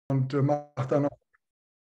und mache dann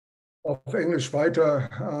auf Englisch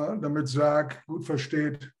weiter, damit Zach gut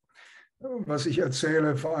versteht, was ich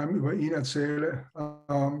erzähle, vor allem über ihn erzähle.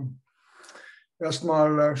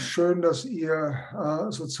 Erstmal schön, dass ihr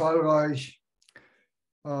so zahlreich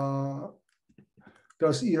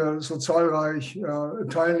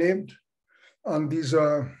teilnehmt an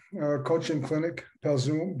dieser Coaching Clinic per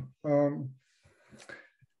Zoom.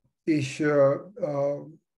 Ich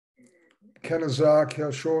kenne Zach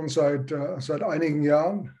ja schon seit einigen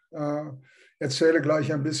Jahren. Erzähle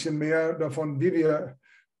gleich ein bisschen mehr davon, wie wir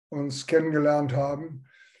uns kennengelernt haben.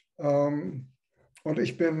 Und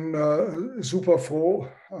ich bin super froh,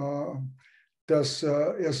 dass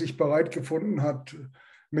er sich bereit gefunden hat,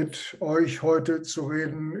 mit euch heute zu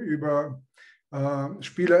reden über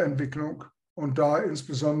Spielerentwicklung und da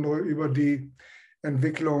insbesondere über die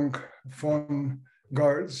Entwicklung von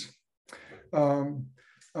Guards. I'm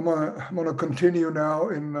gonna continue now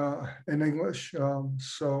in English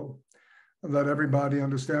so that everybody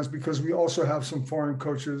understands, because we also have some foreign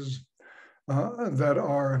coaches that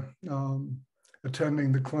are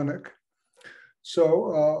attending the clinic.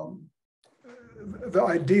 So the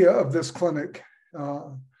idea of this clinic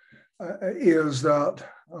is that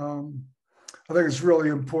I think it's really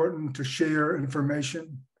important to share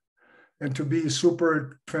information and to be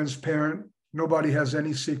super transparent. Nobody has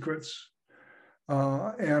any secrets.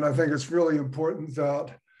 And I think it's really important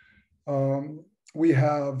that we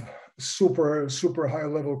have super high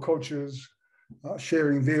level coaches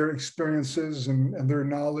sharing their experiences and their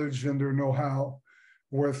knowledge and their know-how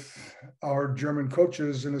with our German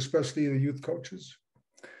coaches, and especially the youth coaches.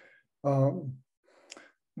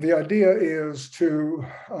 The idea is to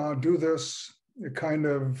do this kind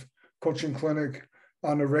of coaching clinic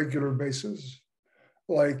on a regular basis,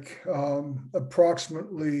 like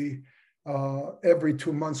approximately every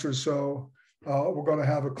 2 months or so, we're going to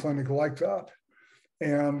have a clinic like that.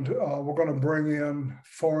 And we're going to bring in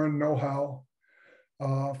foreign know-how,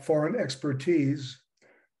 foreign expertise.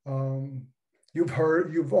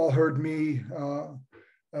 You've all heard me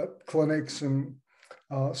at clinics and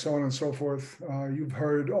so on and so forth. You've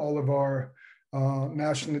heard all of our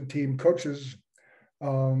national team coaches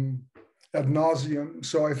ad nauseum.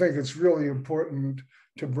 So I think it's really important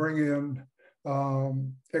to bring in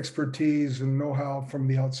expertise and know-how from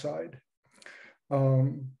the outside.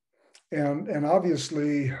 And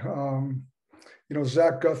obviously,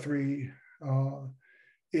 Zach Guthrie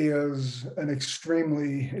is an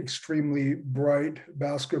extremely bright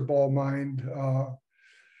basketball mind.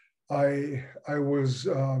 I was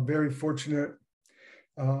very fortunate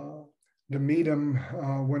to meet him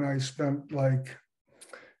when I spent like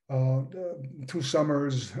 2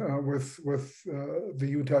 summers with the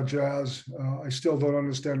Utah Jazz. I still don't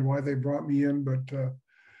understand why they brought me in,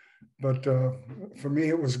 but for me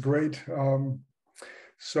it was great.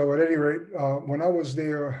 So at any rate, when I was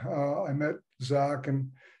there, I met Zach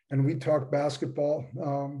and we talked basketball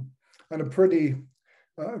on a pretty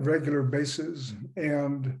regular basis.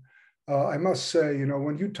 And I must say,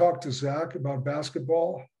 when you talk to Zach about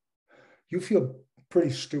basketball, you feel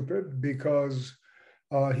pretty stupid, because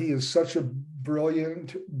he is such a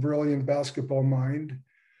brilliant basketball mind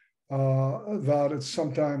that it's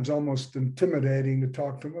sometimes almost intimidating to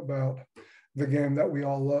talk to him about the game that we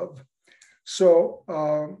all love. So,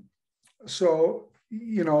 I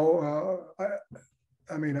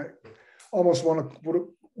almost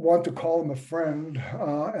want to call him a friend,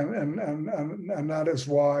 and that is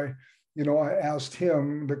why, I asked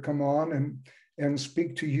him to come on and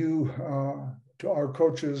speak to you, to our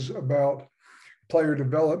coaches, about player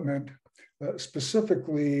development,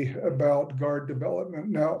 specifically about guard development.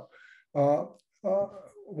 Now,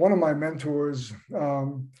 one of my mentors,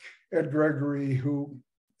 Ed Gregory, who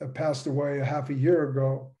passed away a half a year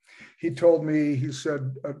ago, he told me, he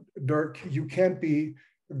said, Dirk, you can't be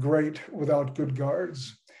great without good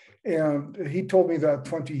guards. And he told me that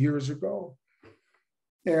 20 years ago.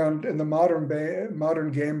 And in the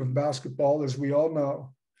modern game of basketball, as we all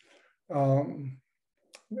know,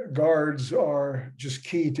 guards are just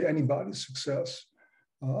key to anybody's success.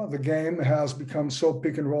 The game has become so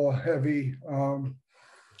pick and roll heavy.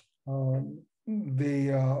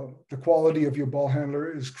 The quality of your ball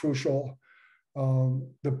handler is crucial.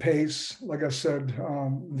 The pace, like I said,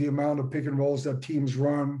 the amount of pick and rolls that teams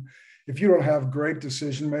run. If you don't have great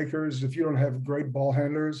decision makers, if you don't have great ball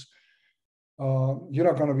handlers, you're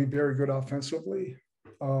not going to be very good offensively.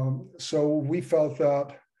 So we felt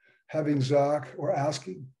that having Zach, or ask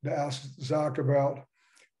Zach about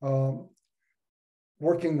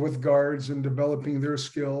working with guards and developing their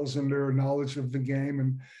skills and their knowledge of the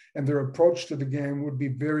game and their approach to the game would be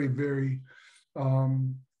very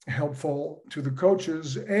helpful to the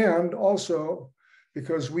coaches, and also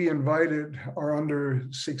because we invited our under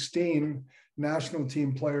 16 national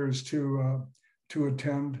team players to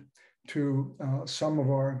attend, to some of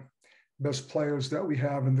our best players that we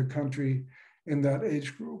have in the country in that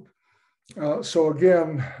age group. So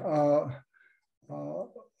again,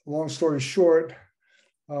 long story short,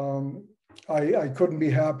 I couldn't be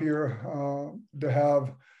happier to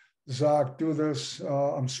have Zach do this.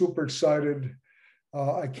 I'm super excited.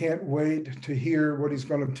 I can't wait to hear what he's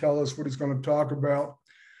going to tell us, what he's going to talk about.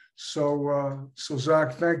 So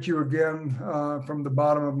Zach, thank you again from the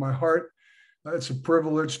bottom of my heart. It's a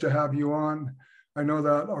privilege to have you on. I know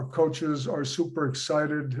that our coaches are super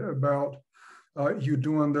excited about you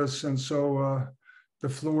doing this. And so the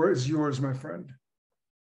floor is yours, my friend.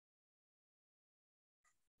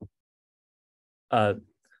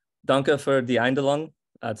 Danke für die Einladung.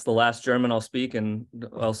 That's the last German I'll speak, and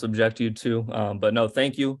I'll subject you to. But no,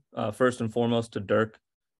 thank you first and foremost to Dirk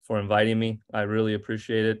for inviting me. I really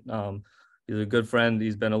appreciate it. He's a good friend.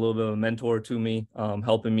 He's been a little bit of a mentor to me,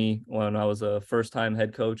 helping me when I was a first-time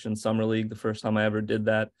head coach in Summer League, the first time I ever did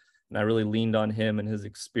that. And I really leaned on him and his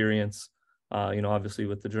experience, obviously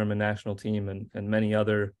with the German national team and many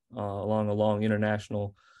other along a long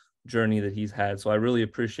international journey that he's had. So I really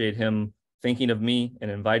appreciate him thinking of me and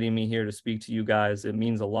inviting me here to speak to you guys. It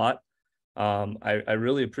means a lot. I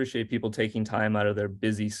really appreciate people taking time out of their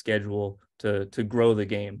busy schedule to grow the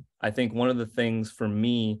game. I think one of the things for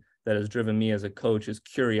me that has driven me as a coach is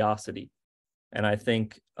curiosity. And I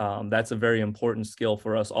think that's a very important skill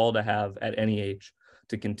for us all to have at any age,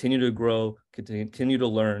 to continue to grow, continue to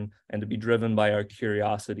learn, and to be driven by our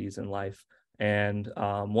curiosities in life. And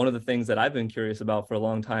one of the things that I've been curious about for a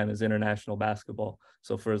long time is international basketball.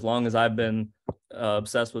 So for as long as I've been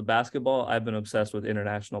obsessed with basketball, I've been obsessed with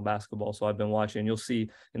international basketball. So I've been watching, you'll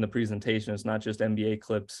see in the presentation, it's not just NBA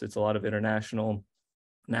clips, it's a lot of international,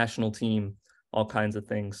 national team, all kinds of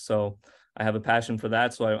things. So I have a passion for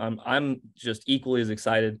that. So I'm just equally as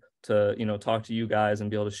excited to, talk to you guys and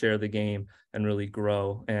be able to share the game and really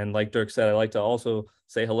grow. And like Dirk said, I like to also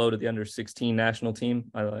say hello to the under 16 national team.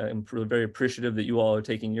 I'm very appreciative that you all are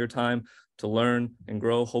taking your time to learn and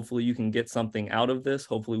grow. Hopefully you can get something out of this.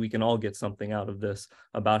 Hopefully we can all get something out of this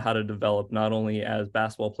about how to develop not only as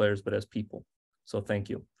basketball players, but as people. So thank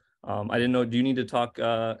you. I didn't know, do you need to talk,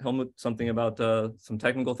 Helmut, something about some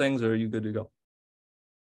technical things, or are you good to go?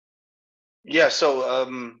 Yeah,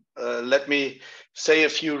 so let me say a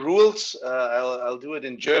few rules. I'll do it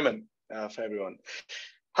in German for everyone.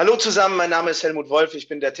 Hallo zusammen, mein Name ist Helmut Wolf, ich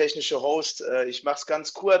bin der technische Host. Ich mache es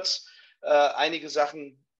ganz kurz. Einige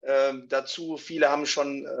Sachen dazu. Viele haben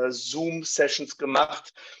schon Zoom-Sessions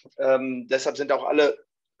gemacht. Deshalb sind auch alle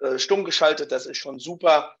stumm geschaltet. Das ist schon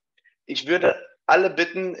super. Ich würde alle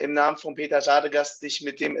bitten, im Namen von Peter Sadegast sich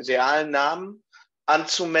mit dem realen Namen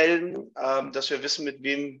anzumelden, dass wir wissen, mit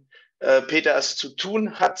wem Peter es zu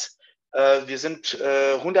tun hat. Wir sind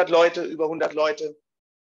 100 Leute, über 100 Leute.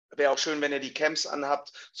 Wäre auch schön, wenn ihr die Camps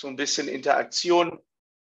anhabt, so ein bisschen Interaktion.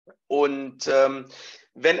 Und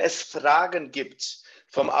wenn es Fragen gibt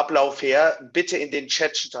vom Ablauf her, bitte in den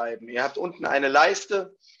Chat schreiben. Ihr habt unten eine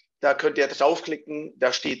Leiste, da könnt ihr draufklicken,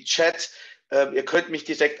 da steht Chat. Ihr könnt mich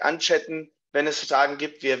direkt anchatten, wenn es Fragen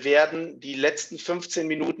gibt. Wir werden die letzten 15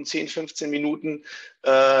 Minuten, 10, 15 Minuten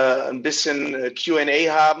ein bisschen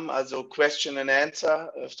Q&A haben, also Question and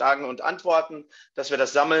Answer, Fragen und Antworten, dass wir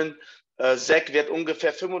das sammeln. Zach wird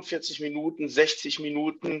ungefähr 45 Minuten, 60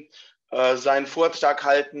 Minuten seinen Vortrag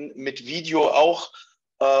halten, mit Video auch.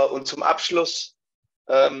 Und zum Abschluss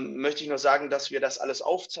möchte ich nur sagen, dass wir das alles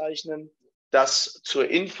aufzeichnen. Das zur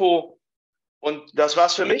Info. Und das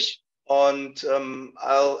war's für mich. Und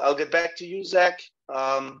I'll get back to you, Zach.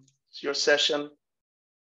 It's your session.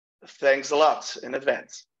 Thanks a lot in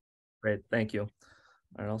advance. Great, thank you.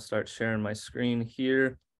 All right, I'll start sharing my screen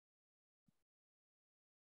here.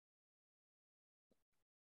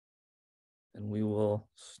 And we will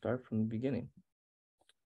start from the beginning.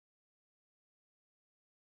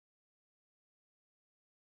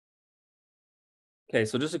 Okay,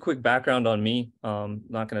 so just a quick background on me.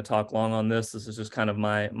 Not going to talk long on this. This is just kind of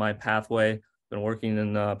my pathway. Been working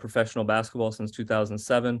in professional basketball since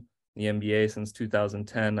 2007, the NBA since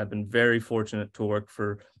 2010. I've been very fortunate to work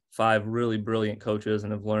for 5 really brilliant coaches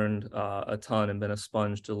and have learned a ton and been a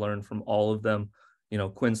sponge to learn from all of them.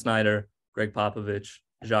 Quinn Snyder, Greg Popovich,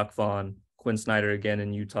 Jacques Vaughn, Quinn Snyder again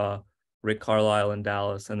in Utah, Rick Carlisle in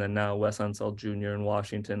Dallas, and then now Wes Unseld Jr. in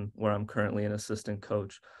Washington, where I'm currently an assistant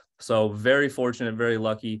coach. So very fortunate, very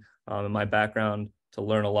lucky in my background to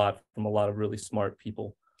learn a lot from a lot of really smart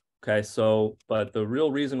people. Okay, but the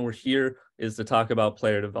real reason we're here is to talk about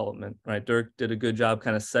player development, right? Dirk did a good job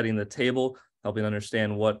kind of setting the table, helping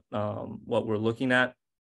understand what we're looking at.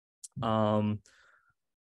 The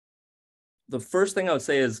first thing I would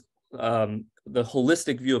say is the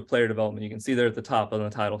holistic view of player development. You can see there at the top on the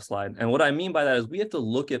title slide. And what I mean by that is we have to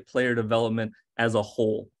look at player development as a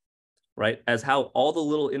whole, right? As how all the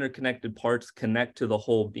little interconnected parts connect to the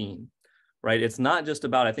whole being, right? It's not just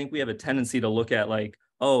about, I think we have a tendency to look at like,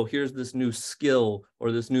 oh, here's this new skill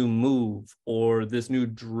or this new move or this new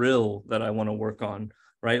drill that I want to work on,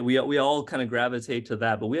 right? We all kind of gravitate to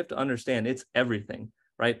that, but we have to understand it's everything,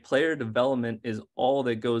 right? Player development is all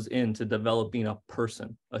that goes into developing a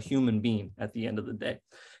person, a human being at the end of the day.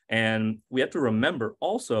 And we have to remember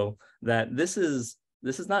also that this is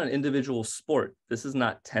not an individual sport. This is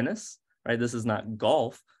not tennis, right? This is not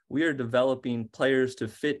golf. We are developing players to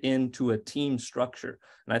fit into a team structure.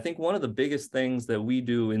 And I think one of the biggest things that we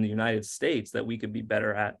do in the United States that we could be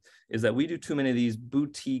better at is that we do too many of these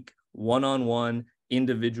boutique one-on-one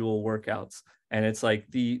individual workouts. And it's like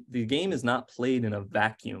the game is not played in a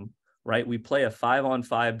vacuum, right? We play a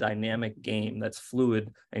 5-on-5 dynamic game that's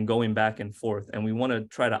fluid and going back and forth. And we want to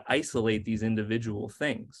try to isolate these individual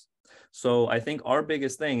things. So I think our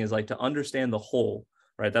biggest thing is like to understand the whole,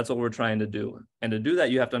 right? That's what we're trying to do. And to do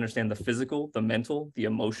that, you have to understand the physical, the mental, the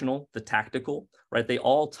emotional, the tactical, right? They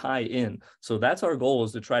all tie in. So that's our goal,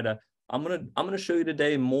 is to try to, I'm going to show you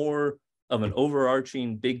today more of an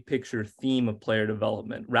overarching big picture theme of player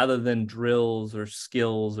development rather than drills or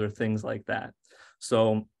skills or things like that.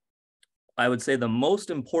 So I would say the most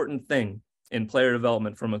important thing in player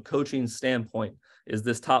development from a coaching standpoint is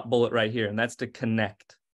this top bullet right here, and that's to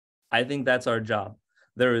connect. I think that's our job.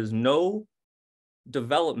 There is no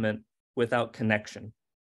development without connection,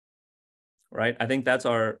 right? I think that's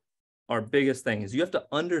our biggest thing, is you have to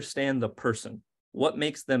understand the person, what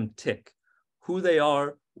makes them tick, who they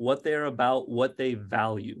are, what they're about, what they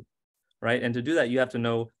value, right? And to do that, you have to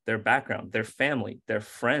know their background, their family, their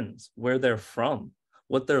friends, where they're from,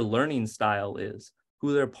 what their learning style is,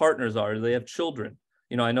 who their partners are. Do they have children?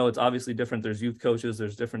 You know, I know it's obviously different. There's youth coaches,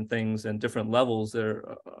 there's different things and different levels that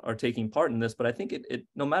are taking part in this, but I think it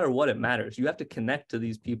no matter what, it matters. You have to connect to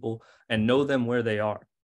these people and know them where they are.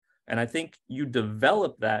 And I think you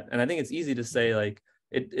develop that. And I think it's easy to say like,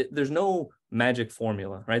 there's no magic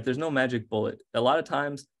formula, right? There's no magic bullet. A lot of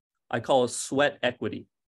times I call it sweat equity,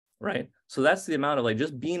 right? So that's the amount of like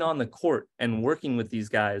just being on the court and working with these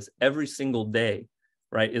guys every single day,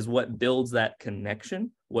 right, is what builds that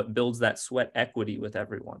connection, what builds that sweat equity with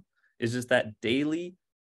everyone, is just that daily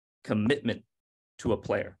commitment to a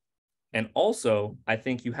player. And also, I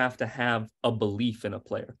think you have to have a belief in a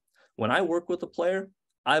player. When I work with a player,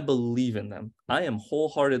 I believe in them. I am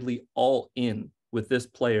wholeheartedly all in with this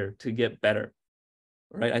player to get better,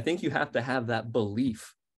 right? I think you have to have that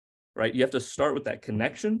belief, right? You have to start with that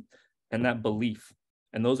connection and that belief.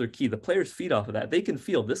 And those are key. The players feed off of that. They can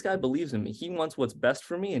feel this guy believes in me. He wants what's best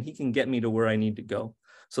for me and he can get me to where I need to go.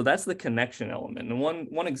 So that's the connection element. And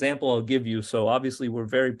one example I'll give you. So obviously we're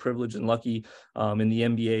very privileged and lucky in the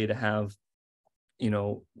NBA to have, you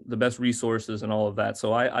know, the best resources and all of that.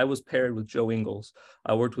 So I was paired with Joe Ingles.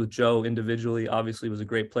 I worked with Joe individually. Obviously was a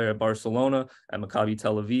great player at Barcelona, at Maccabi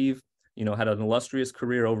Tel Aviv, you know, had an illustrious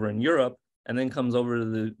career over in Europe, and then comes over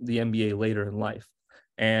to the NBA later in life.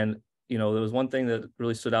 And you know, there was one thing that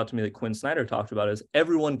really stood out to me that Quinn Snyder talked about is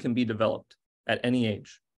everyone can be developed at any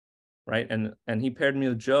age, right? And he paired me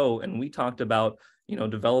with Joe, and we talked about, you know,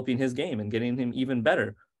 developing his game and getting him even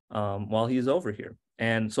better while he's over here.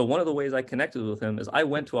 And so one of the ways I connected with him is I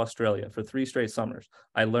went to Australia for 3 straight summers.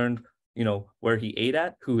 I learned, you know, where he ate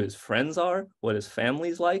at, who his friends are, what his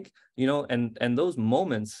family's like, you know, and those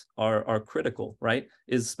moments are critical, right?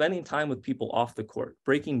 Is spending time with people off the court,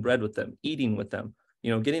 breaking bread with them, eating with them, you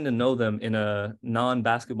know, getting to know them in a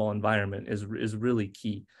non-basketball environment is really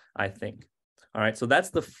key, I think. All right, so that's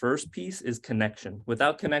the first piece, is connection.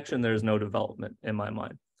 Without connection, there's no development in my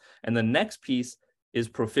mind. And the next piece is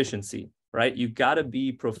proficiency, right? You got to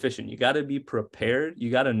be proficient. You got to be prepared. You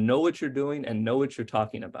got to know what you're doing and know what you're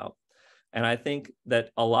talking about. And I think that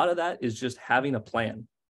a lot of that is just having a plan,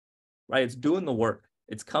 right? It's doing the work.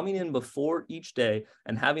 It's coming in before each day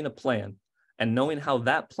and having a plan, and knowing how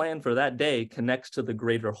that plan for that day connects to the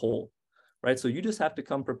greater whole, right? So you just have to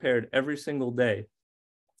come prepared every single day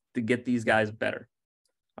to get these guys better,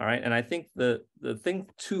 all right? And I think the thing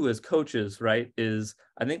too as coaches, right, is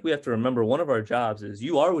I think we have to remember one of our jobs is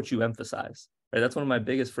you are what you emphasize, right? That's one of my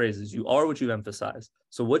biggest phrases. You are what you emphasize.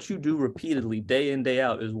 So what you do repeatedly, day in, day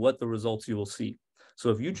out, is what the results you will see.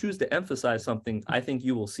 So if you choose to emphasize something, I think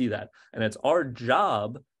you will see that. And it's our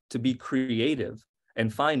job to be creative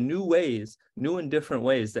and find new ways, new and different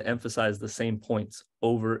ways to emphasize the same points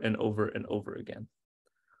over and over and over again.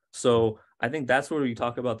 So I think that's where we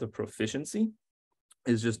talk about the proficiency,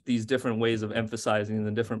 is just these different ways of emphasizing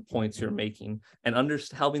the different points you're making and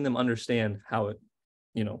helping them understand how it,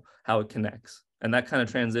 how it connects. And that kind of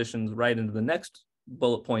transitions right into the next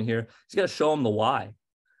bullet point here. You got to show them the why.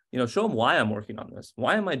 Show them why I'm working on this.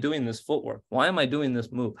 Why am I doing this footwork? Why am I doing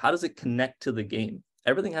this move? How does it connect to the game?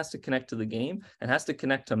 Everything has to connect to the game and has to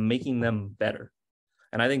connect to making them better.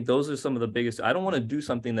 And I think those are some of the biggest. I don't want to do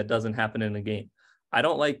something that doesn't happen in a game. I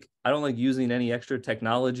don't like using any extra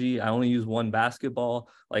technology. I only use one basketball.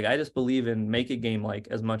 Like, I just believe in make a game like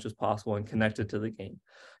as much as possible and connect it to the game.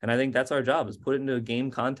 And I think that's our job, is put it into a game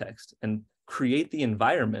context and create the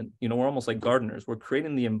environment. We're almost like gardeners. We're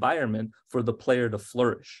creating the environment for the player to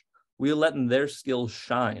flourish. We're letting their skills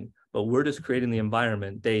shine, but we're just creating the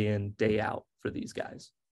environment day in, day out for these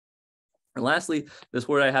guys. And lastly, this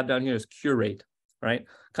word I have down here is curate, right?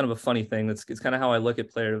 Kind of a funny thing. It's kind of how I look at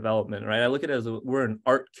player development, right? I look at it as we're an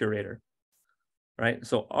art curator, right?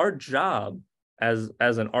 So our job as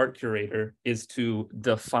an art curator is to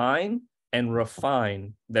define and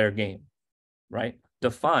refine their game, right?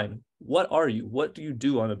 Define, what are you? What do you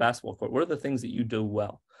do on a basketball court? What are the things that you do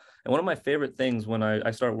well? And one of my favorite things when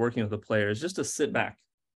I start working with a player is just to sit back.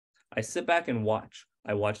 I sit back and watch.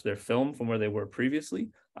 I watch their film from where they were previously.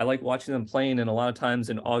 I like watching them playing, and a lot of times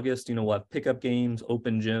in August, we'll have pickup games,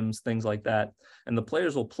 open gyms, things like that. And the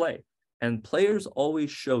players will play. And players always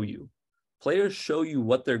show you. Players show you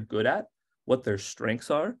what they're good at, what their strengths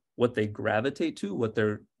are, what they gravitate to,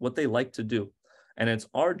 what they like to do. And it's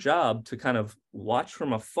our job to kind of watch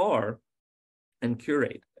from afar and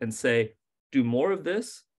curate and say, do more of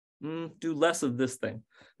this, do less of this thing.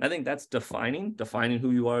 And I think that's defining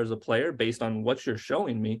who you are as a player based on what you're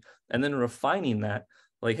showing me, and then refining that,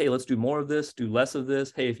 like, hey, let's do more of this, do less of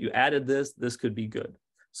this. Hey, if you added this, this could be good.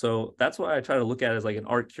 So that's why I try to look at it as like an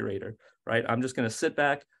art curator, right? I'm just going to sit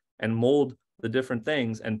back and mold the different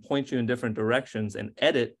things and point you in different directions and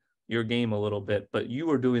edit your game a little bit, but you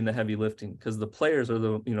are doing the heavy lifting, because the players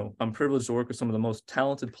are I'm privileged to work with some of the most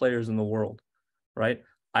talented players in the world, right?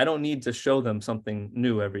 I don't need to show them something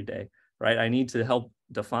new every day, right? I need to help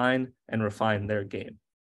define and refine their game.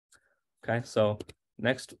 Okay, so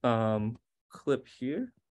next clip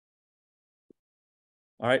here.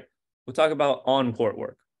 All right, we'll talk about on-court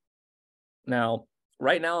work. Now,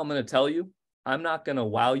 right now, I'm going to tell you, I'm not going to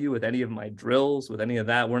wow you with any of my drills, with any of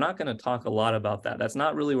that. We're not going to talk a lot about that. That's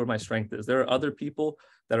not really where my strength is. There are other people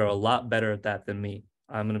that are a lot better at that than me.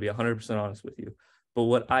 I'm going to be 100% honest with you. But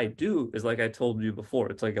what I do is, like I told you before,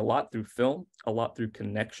 it's like a lot through film, a lot through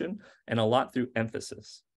connection, and a lot through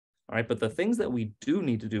emphasis. All right. But the things that we do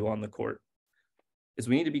need to do on the court is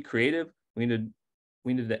we need to be creative. We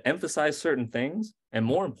need to emphasize certain things. And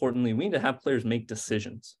more importantly, we need to have players make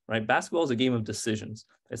decisions, right? Basketball is a game of decisions.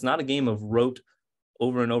 It's not a game of rote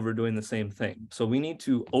over and over doing the same thing. So we need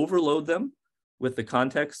to overload them with the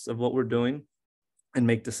context of what we're doing and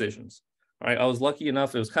make decisions. All right. I was lucky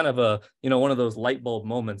enough. It was kind of a, one of those light bulb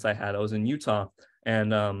moments I had. I was in Utah,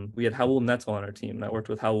 and we had Raul Neto on our team. And I worked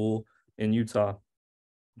with Raul in Utah.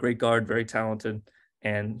 Great guard, very talented.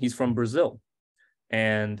 And he's from Brazil.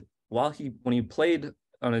 And when he played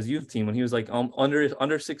on his youth team, when he was like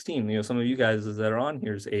under 16, some of you guys that are on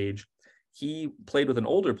here's age, he played with an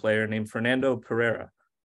older player named Fernando Pereira.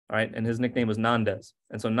 All right. And his nickname was Nandes.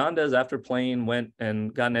 And so Nandes, after playing, went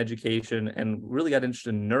and got an education and really got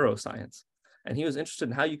interested in neuroscience. And he was interested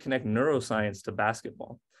in how you connect neuroscience to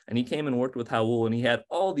basketball. And he came and worked with Raul, and he had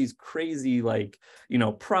all these crazy,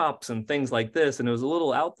 props and things like this. And it was a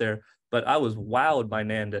little out there, but I was wowed by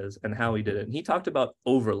Nandes and how he did it. And he talked about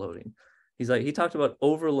overloading. He talked about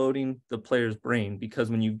overloading the player's brain,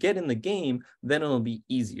 because when you get in the game, then it'll be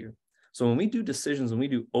easier. So when we do decisions, when we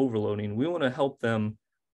do overloading, we want to help them.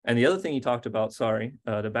 And the other thing he talked about, to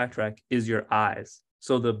backtrack, is your eyes.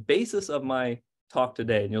 So the basis of my talk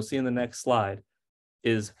today, and you'll see in the next slide,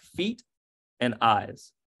 is feet and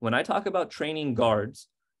eyes. When I talk about training guards,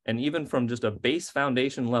 and even from just a base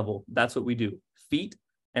foundation level, that's what we do. Feet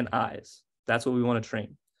and eyes. That's what we want to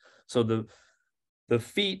train. So the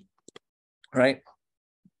feet, right?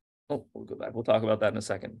 Oh, we'll go back. We'll talk about that in a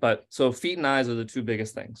second. But so feet and eyes are the two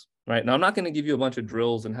biggest things, right? Now, I'm not going to give you a bunch of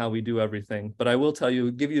drills and how we do everything, but I will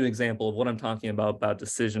give you an example of what I'm talking about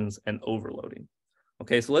decisions and overloading.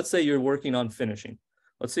 Okay, so let's say you're working on finishing.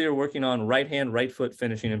 Let's say you're working on right hand, right foot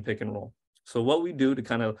finishing and pick and roll. So what we do to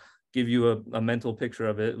kind of give you a mental picture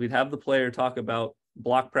of it, we'd have the player talk about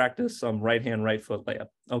block practice, some right hand, right foot layup.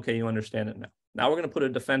 Okay, you understand it now. Now we're going to put a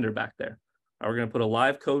defender back there. Now we're going to put a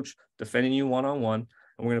live coach defending you one-on-one,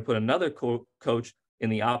 and we're going to put another coach in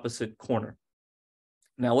the opposite corner.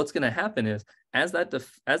 Now, what's going to happen is as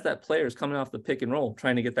that player is coming off the pick and roll,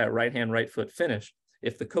 trying to get that right hand, right foot finish,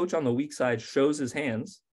 if the coach on the weak side shows his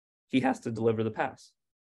hands, he has to deliver the pass.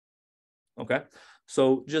 Okay.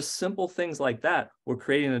 So just simple things like that, we're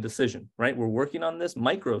creating a decision, right? We're working on this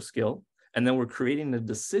micro skill, and then we're creating a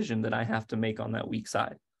decision that I have to make on that weak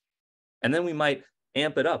side. And then we might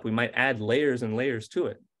amp it up. We might add layers and layers to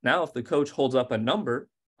it. Now, if the coach holds up a number,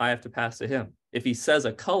 I have to pass to him. If he says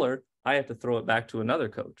a color, I have to throw it back to another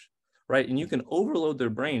coach, right? And you can overload their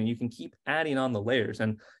brain and you can keep adding on the layers.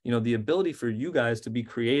 And, you know, the ability for you guys to be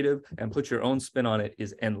creative and put your own spin on it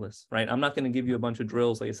is endless, right? I'm not going to give you a bunch of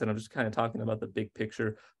drills. Like I said, I'm just kind of talking about the big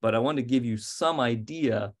picture, but I want to give you some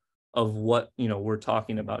idea of what, you know, we're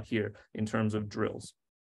talking about here in terms of drills.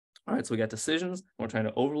 All right, so we got decisions, we're trying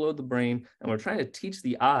to overload the brain, and we're trying to teach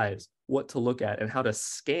the eyes what to look at and how to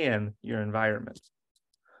scan your environment.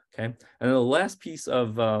 Okay, and then the last piece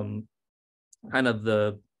of kind of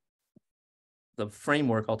the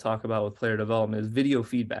framework I'll talk about with player development is video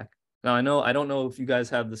feedback. Now, I don't know if you guys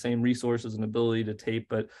have the same resources and ability to tape,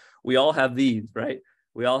 but we all have these, right?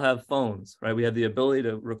 We all have phones, right? We have the ability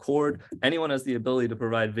to record. Anyone has the ability to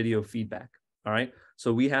provide video feedback, all right?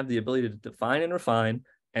 So we have the ability to define and refine,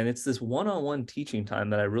 and it's this one-on-one teaching time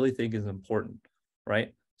that I really think is important,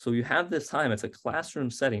 right? So you have this time, it's a classroom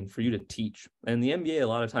setting for you to teach. And in the NBA, a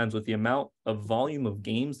lot of times with the amount of volume of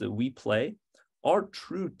games that we play, our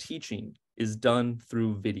true teaching is done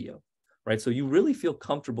through video, right? So you really feel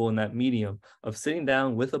comfortable in that medium of sitting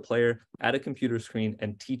down with a player at a computer screen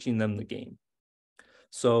and teaching them the game.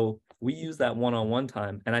 So we use that one-on-one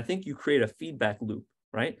time, and I think you create a feedback loop,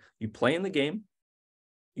 right? You play in the game,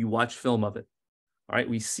 you watch film of it. All right,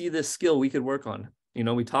 we see this skill we could work on. You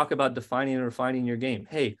know, we talk about defining and refining your game.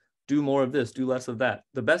 Hey, do more of this, do less of that.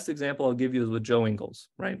 The best example I'll give you is with Joe Ingles,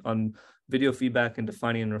 right? On video feedback and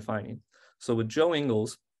defining and refining. So with Joe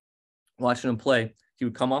Ingles, watching him play, he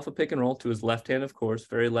would come off a pick and roll to his left hand, of course,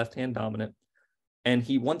 very left hand dominant. And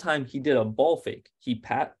one time he did a ball fake. He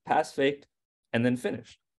pass faked and then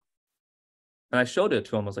finished. And I showed it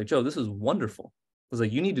to him. I was like, Joe, this is wonderful. I was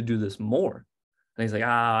like, you need to do this more. And he's like,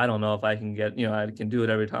 I don't know if I can get, I can do it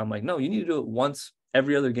every time. I'm like, no, you need to do it once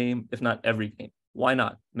every other game, if not every game. Why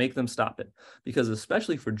not? Make them stop it. Because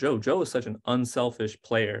especially for Joe is such an unselfish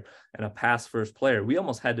player and a pass-first player. We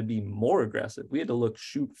almost had to be more aggressive. We had to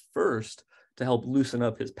shoot first to help loosen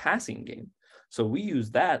up his passing game. So we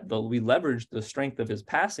used that, we leveraged the strength of his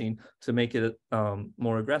passing to make it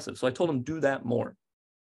more aggressive. So I told him, do that more.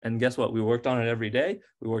 And guess what? We worked on it every day.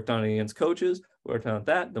 We worked on it against coaches. We worked on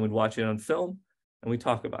that. Then we'd watch it on film and we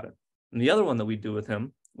talk about it. And the other one that we do with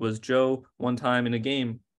him was Joe, one time in a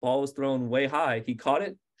game, ball was thrown way high. He caught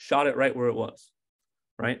it, shot it right where it was,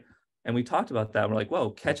 right? And we talked about that. We're like,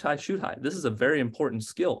 whoa, catch high, shoot high. This is a very important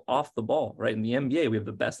skill off the ball, right? In the NBA, we have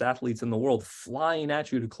the best athletes in the world flying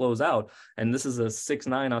at you to close out. And this is a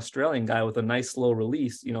 6'9" Australian guy with a nice slow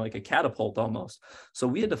release, like a catapult almost. So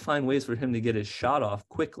we had to find ways for him to get his shot off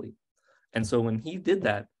quickly. And so when he did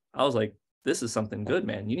that, I was like, this is something good,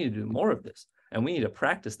 man. You need to do more of this. And we need to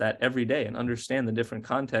practice that every day and understand the different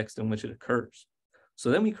context in which it occurs. So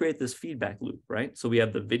then we create this feedback loop, right? So we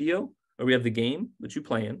have the video, or we have the game that you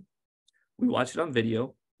play in. We watch it on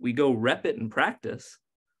video. We go rep it and practice,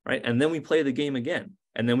 right? And then we play the game again.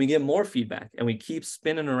 And then we get more feedback. And we keep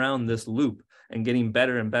spinning around this loop and getting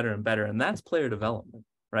better and better and better. And that's player development,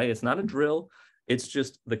 right? It's not a drill. It's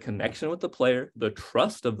just the connection with the player, the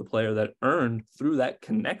trust of the player that earned through that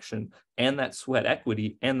connection and that sweat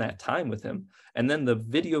equity and that time with him. And then the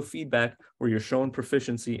video feedback where you're showing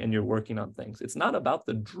proficiency and you're working on things. It's not about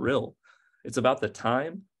the drill. It's about the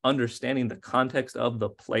time, understanding the context of the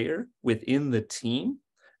player within the team,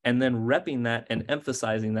 and then repping that and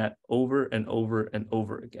emphasizing that over and over and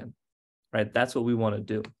over again, right? That's what we want to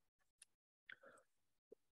do.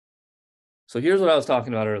 So here's what I was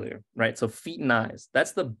talking about earlier, right? So feet and eyes,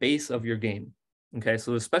 that's the base of your game. Okay,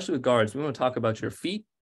 so especially with guards, we want to talk about your feet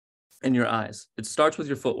and your eyes. It starts with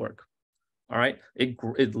your footwork, all right?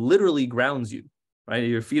 It literally grounds you, right?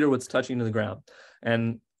 Your feet are what's touching to the ground.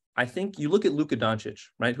 And I think you look at Luka Doncic,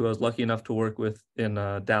 right, who I was lucky enough to work with in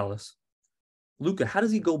Dallas. Luka, how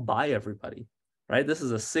does he go by everybody, right? This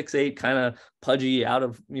is a 6'8", kind of pudgy, out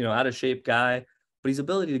of shape guy, but his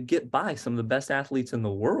ability to get by some of the best athletes in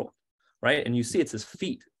the world. Right? And you see it's his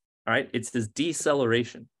feet, all right? It's his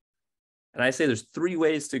deceleration. And I say there's 3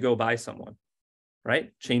 ways to go by someone,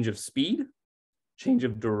 right? Change of speed, change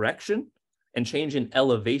of direction, and change in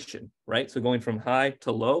elevation, right? So going from high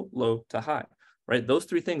to low, low to high, right? Those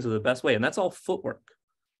 3 things are the best way. And that's all footwork,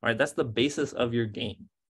 all right? That's the basis of your game.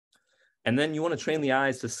 And then you want to train the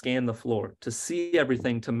eyes to scan the floor, to see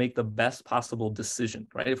everything, to make the best possible decision,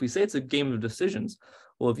 right? If we say it's a game of decisions,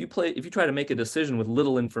 well, if you try to make a decision with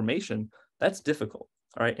little information, that's difficult,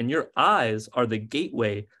 all right? And your eyes are the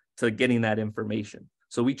gateway to getting that information.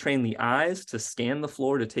 So we train the eyes to scan the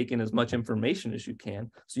floor, to take in as much information as you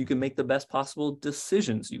can, so you can make the best possible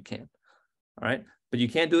decisions you can, all right? But you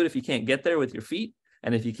can't do it if you can't get there with your feet,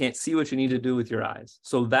 and if you can't see what you need to do with your eyes.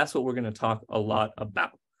 So that's what we're going to talk a lot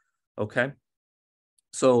about. Okay,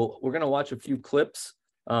 so we're going to watch a few clips,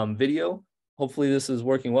 video. Hopefully this is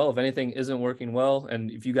working well. If anything isn't working well, and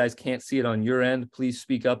if you guys can't see it on your end, please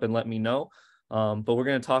speak up and let me know. But we're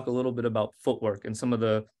going to talk a little bit about footwork and some of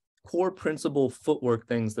the core principle footwork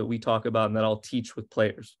things that we talk about and that I'll teach with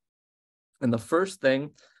players. And the first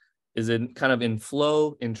thing is in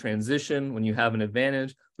flow, in transition, when you have an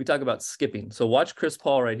advantage, we talk about skipping. So watch Chris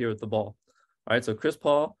Paul right here with the ball. All right, so Chris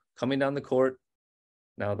Paul coming down the court.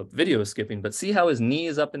 Now the video is skipping, but see how his knee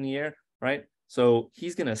is up in the air, right? So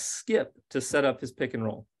he's going to skip to set up his pick and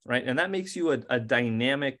roll, right? And that makes you a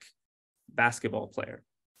dynamic basketball player,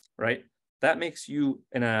 right? That makes you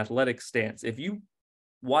an athletic stance. If you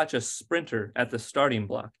watch a sprinter at the starting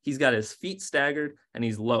block, he's got his feet staggered and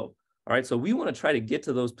he's low, all right? So we want to try to get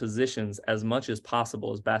to those positions as much as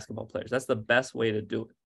possible as basketball players. That's the best way to do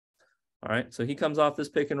it. All right, so he comes off this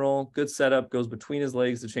pick and roll, good setup, goes between his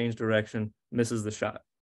legs to change direction, misses the shot.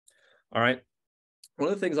 All right, one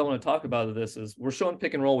of the things I want to talk about of this is we're showing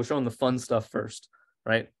pick and roll, we're showing the fun stuff first,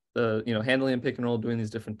 right? Handling pick and roll, doing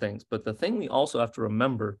these different things. But the thing we also have to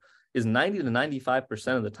remember is 90 to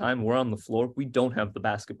 95% of the time we're on the floor, we don't have the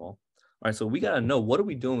basketball. All right, so we got to know, what are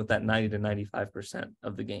we doing with that 90 to 95%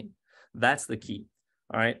 of the game? That's the key.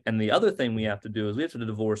 All right, and the other thing we have to do is we have to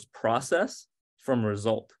divorce process from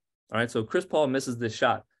result. All right, so Chris Paul misses this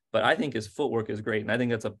shot, but I think his footwork is great, and I think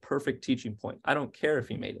that's a perfect teaching point. I don't care if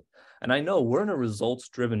he made it. And I know we're in a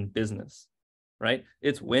results-driven business, right?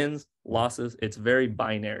 It's wins, losses, it's very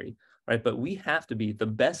binary, right? But we have to be the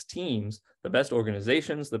best teams, the best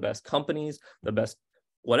organizations, the best companies, the best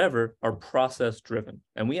whatever are process-driven.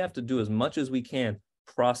 And we have to do as much as we can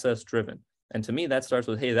process-driven. And to me, that starts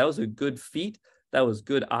with, hey, that was a good feat, that was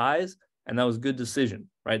good eyes, and that was good decision,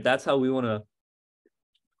 right? That's how we want to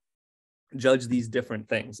judge these different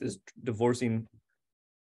things, is divorcing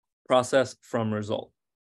process from result.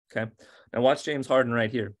 Okay, now watch James Harden right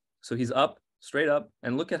here. So he's up, straight up,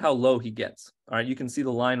 and look at how low he gets. All right, you can see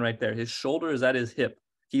the line right there. His shoulder is at his hip.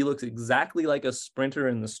 He looks exactly like a sprinter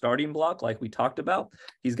in the starting block, like we talked about.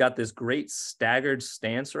 He's got this great staggered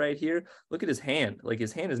stance right here. Look at his hand. Like,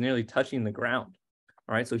 his hand is nearly touching the ground.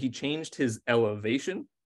 All right, so he changed his elevation,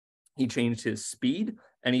 he changed his speed,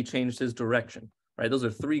 and he changed his direction. Right? Those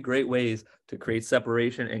are three great ways to create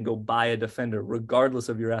separation and go by a defender, regardless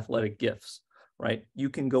of your athletic gifts, right? You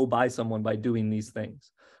can go by someone by doing these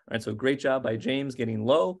things. All right, so great job by James getting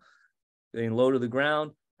low to the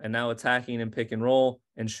ground, and now attacking and pick and roll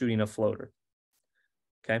and shooting a floater.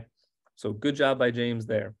 Okay, so good job by James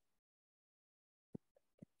there.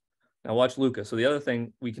 Now watch Luka. So the other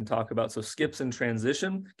thing we can talk about, so skips in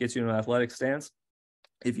transition gets you in an athletic stance.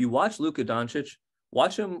 If you watch Luka Doncic,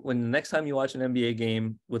 watch him when the next time you watch an NBA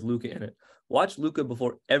game with Luka in it. Watch Luka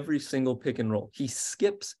before every single pick and roll. He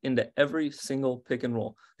skips into every single pick and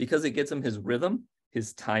roll because it gets him his rhythm,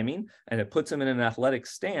 his timing, and it puts him in an athletic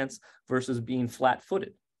stance versus being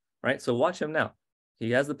flat-footed, right? So watch him now.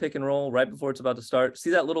 He has the pick and roll right before it's about to start.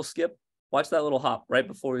 See that little skip? Watch that little hop right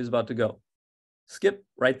before he's about to go. Skip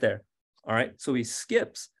right there. All right, so he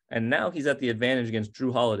skips, and now he's at the advantage against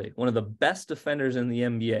Drew Holiday, one of the best defenders in the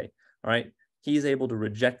NBA, all right? He's able to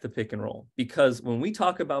reject the pick and roll, because when we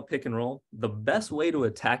talk about pick and roll, the best way to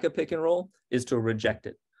attack a pick and roll is to reject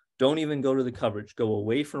it. Don't even go to the coverage. Go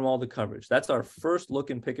away from all the coverage. That's our first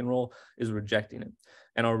look in pick and roll, is rejecting it.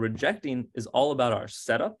 And our rejecting is all about our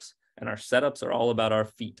setups, and our setups are all about our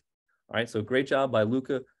feet. All right, so great job by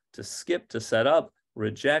Luka to skip, to set up,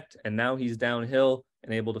 reject, and now he's downhill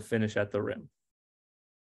and able to finish at the rim.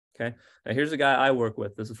 Okay, now here's a guy I work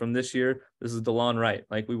with. This is from this year. This is DeLon Wright.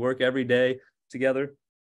 Like, we work every day together.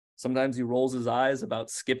 Sometimes he rolls his eyes about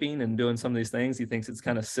skipping and doing some of these things. He thinks it's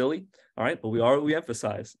kind of silly. All right, but we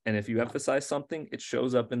emphasize. And if you emphasize something, it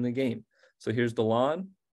shows up in the game. So here's DeLon.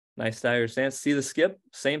 Nice staggered stance. See the skip?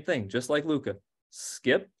 Same thing, just like Luka.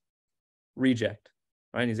 Skip, reject.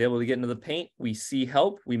 All right, he's able to get into the paint. We see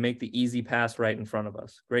help. We make the easy pass right in front of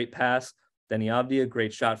us. Great pass. Deni Avdija,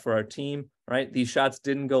 great shot for our team. Right? These shots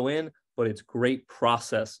didn't go in, but it's great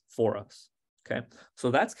process for us. Okay,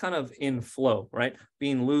 so that's kind of in flow, right?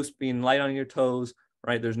 Being loose, being light on your toes,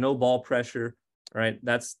 right? There's no ball pressure, right?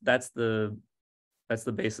 That's the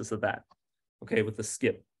basis of that. Okay, with the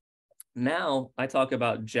skip. Now I talk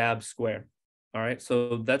about jab square. All right,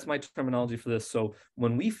 so that's my terminology for this. So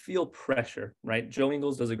when we feel pressure, right, Joe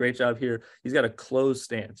Ingles does a great job here. He's got a closed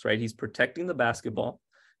stance, right? He's protecting the basketball.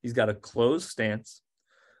 He's got a closed stance,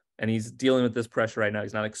 and he's dealing with this pressure right now.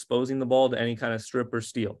 He's not exposing the ball to any kind of strip or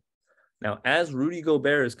steal. Now, as Rudy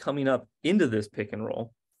Gobert is coming up into this pick and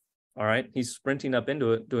roll, all right, he's sprinting up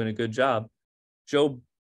into it, doing a good job. Joe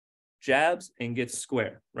jabs and gets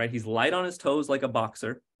square, right? He's light on his toes like a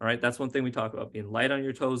boxer. All right, that's one thing we talk about, being light on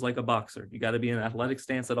your toes like a boxer. You got to be in an athletic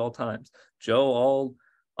stance at all times. Joe, all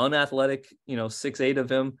unathletic, 6'8"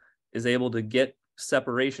 of him, is able to get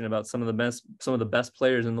separation about some of the best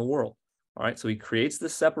players in the world. All right, so he creates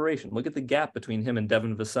this separation. Look at the gap between him and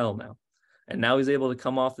Devin Vassell now. And now he's able to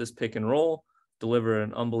come off this pick and roll, deliver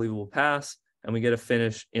an unbelievable pass, and we get a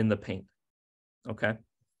finish in the paint. Okay.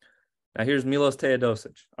 Now here's Milos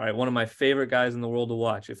Teodosic. All right, one of my favorite guys in the world to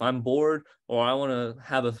watch. If I'm bored or I want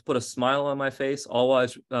to put a smile on my face, I'll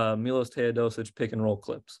watch Milos Teodosic pick and roll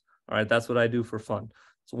clips. All right, that's what I do for fun.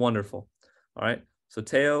 It's wonderful. All right, so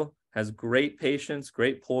Teo has great patience,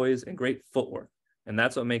 great poise, and great footwork, and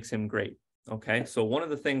that's what makes him great. Okay, so one of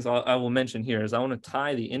the things I will mention here is I want to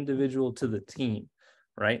tie the individual to the team,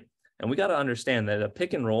 right? And we got to understand that a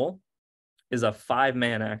pick and roll is a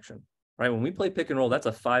 5-man action. Right? When we play pick and roll, that's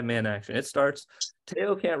a 5-man action. It starts,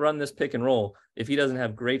 Teo can't run this pick and roll if he doesn't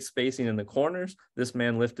have great spacing in the corners. This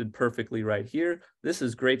man lifted perfectly right here. This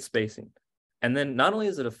is great spacing. And then not only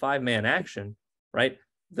is it a 5-man action, right?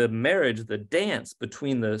 The marriage, the dance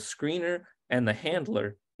between the screener and the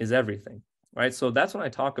handler is everything, right? So that's when I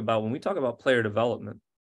talk about, when we talk about player development,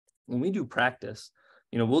 when we do practice,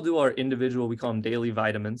 we'll do our individual, we call them daily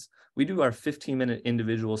vitamins. We do our 15-minute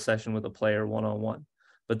individual session with a player one-on-one.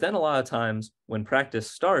 But then a lot of times when practice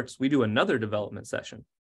starts, we do another development session,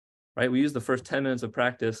 right? We use the first 10 minutes of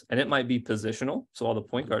practice, and it might be positional. So all the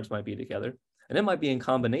point guards might be together, and it might be in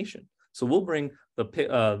combination. So we'll bring the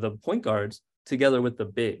point guards together with the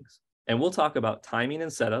bigs, and we'll talk about timing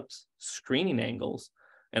and setups, screening angles,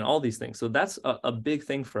 and all these things. So that's a big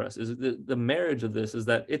thing for us, is the marriage of this is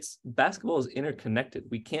that basketball is interconnected.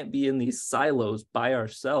 We can't be in these silos by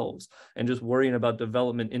ourselves and just worrying about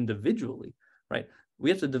development individually, right? We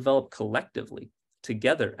have to develop collectively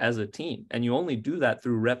together as a team. And you only do that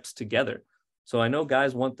through reps together. So I know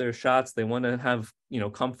guys want their shots. They want to have,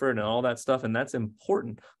 comfort and all that stuff. And that's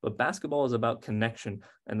important. But basketball is about connection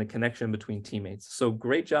and the connection between teammates. So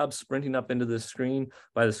great job sprinting up into the screen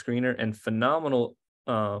by the screener, and phenomenal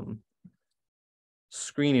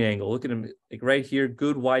screening angle. Look at him, like right here,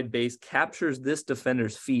 good wide base, captures this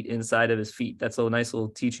defender's feet inside of his feet. That's a nice little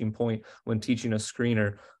teaching point when teaching a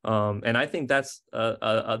screener. And I think that's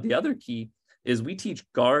the other key is we teach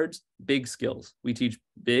guards big skills. We teach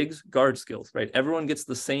bigs guard skills, right? Everyone gets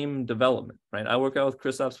the same development, right? I work out with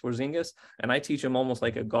Kristaps Porzingis, and I teach him almost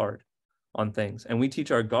like a guard on things. And we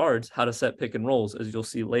teach our guards how to set pick and rolls, as you'll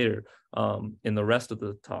see later in the rest of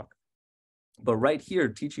the talk. But right here,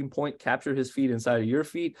 teaching point, capture his feet inside of your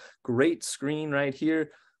feet. Great screen right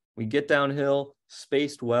here. We get downhill,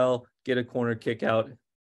 spaced well, get a corner kick out.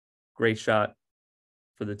 Great shot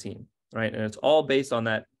for the team, right? And it's all based on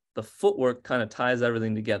that. The footwork kind of ties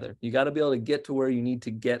everything together. You got to be able to get to where you need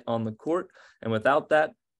to get on the court. And without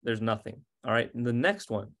that, there's nothing. All right. And the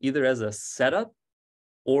next one, either as a setup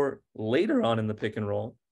or later on in the pick and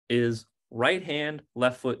roll, is right hand,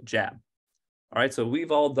 left foot jab. All right, so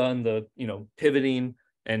we've all done the, pivoting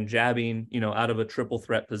and jabbing, out of a triple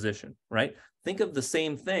threat position, right? Think of the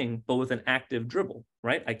same thing, but with an active dribble,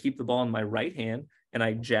 right? I keep the ball in my right hand and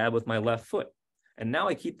I jab with my left foot. And now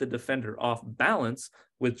I keep the defender off balance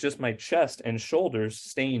with just my chest and shoulders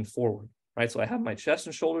staying forward, right? So I have my chest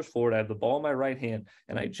and shoulders forward. I have the ball in my right hand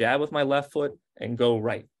and I jab with my left foot and go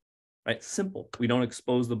right, right? Simple. We don't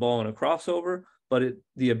expose the ball in a crossover, but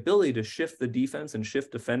the ability to shift the defense and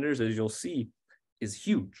shift defenders, as you'll see, is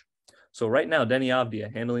huge. So right now, Deni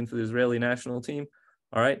Avdija, handling for the Israeli national team,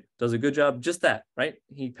 all right, does a good job. Just that, right?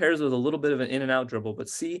 He pairs with a little bit of an in and out dribble, but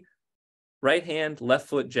see, right hand, left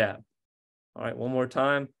foot jab. All right, one more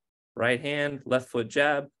time. Right hand, left foot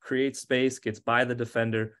jab, creates space, gets by the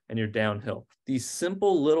defender, and you're downhill. These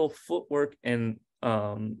simple little footwork and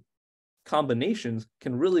combinations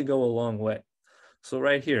can really go a long way. So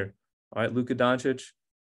right here, all right, Luka Doncic,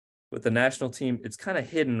 with the national team, it's kind of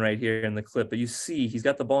hidden right here in the clip, but you see he's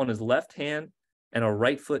got the ball in his left hand and a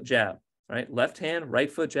right foot jab, right? Left hand, right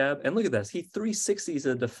foot jab. And look at this. He 360s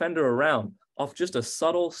a defender around off just a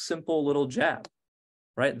subtle, simple little jab,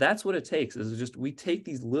 right? That's what it takes, is just we take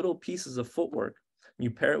these little pieces of footwork. You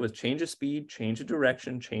pair it with change of speed, change of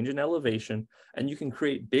direction, change in elevation, and you can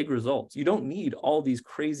create big results. You don't need all these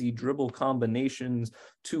crazy dribble combinations,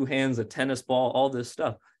 two hands, a tennis ball, all this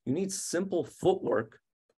stuff. You need simple footwork,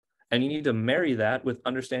 and you need to marry that with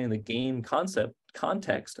understanding the game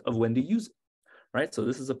context of when to use it, right? So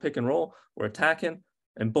this is a pick and roll. We're attacking,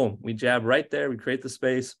 and boom, we jab right there. We create the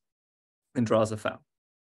space and draws a foul.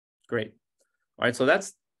 Great. All right, so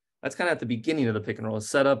that's kind of at the beginning of the pick and roll,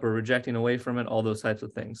 set up or rejecting away from it, all those types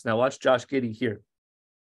of things. Now watch Josh Giddey here.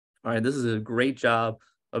 All right, this is a great job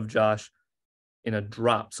of Josh in a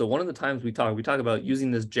drop. So one of the times we talk about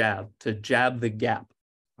using this jab to jab the gap.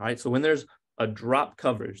 All right, so when there's a drop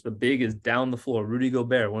coverage, the big is down the floor. Rudy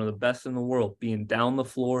Gobert, one of the best in the world, being down the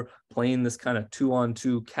floor, playing this kind of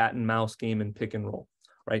 2-on-2 cat and mouse game in pick and roll.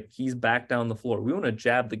 Right? He's back down the floor. We want to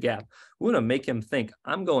jab the gap. We want to make him think,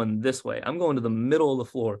 I'm going this way. I'm going to the middle of the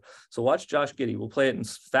floor. So watch Josh Giddey. We'll play it in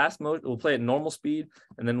fast motion. We'll play it in normal speed,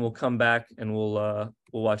 and then we'll come back and we'll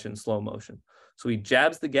watch it in slow motion. So he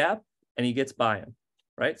jabs the gap and he gets by him.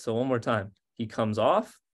 Right? So one more time. He comes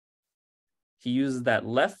off. He uses that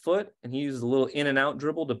left foot and he uses a little in and out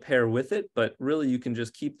dribble to pair with it. But really, you can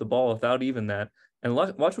just keep the ball without even that. And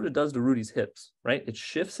watch what it does to Rudy's hips. Right? It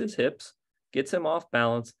shifts his hips, gets him off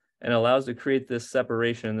balance, and allows to create this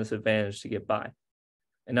separation and this advantage to get by.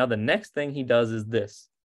 And now the next thing he does is this.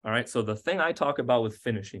 All right, so the thing I talk about with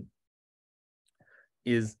finishing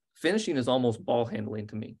is almost ball handling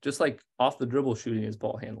to me, just like off the dribble shooting is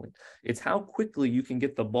ball handling. It's how quickly you can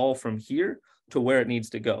get the ball from here to where it needs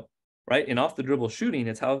to go, right? And off the dribble shooting,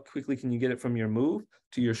 it's how quickly can you get it from your move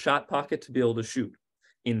to your shot pocket to be able to shoot.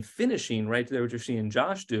 In finishing, right there, what you're seeing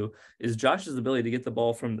Josh do is Josh's ability to get the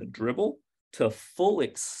ball from the dribble to full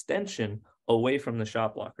extension away from the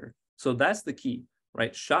shot blocker. So that's the key,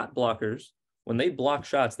 right? Shot blockers, when they block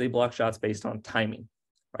shots based on timing,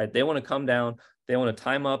 right? They want to come down, they want to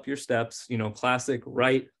time up your steps, classic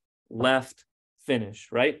right, left, finish,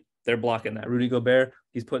 right? They're blocking that. Rudy Gobert,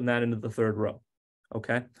 he's putting that into the third row,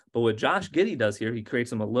 okay? But what Josh Giddey does here, he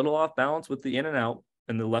creates him a little off balance with the in and out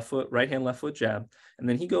and the right hand, left foot jab. And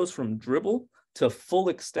then he goes from dribble to full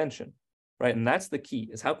extension. Right, and that's the key,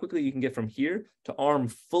 is how quickly you can get from here to arm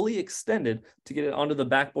fully extended to get it onto the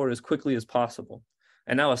backboard as quickly as possible.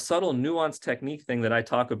 And now a subtle nuanced technique thing that I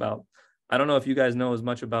talk about. I don't know if you guys know as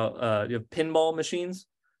much about, you have pinball machines,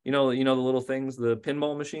 the little things, the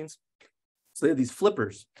pinball machines. So they have these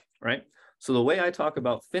flippers, right? So the way I talk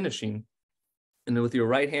about finishing, and with your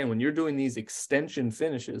right hand, when you're doing these extension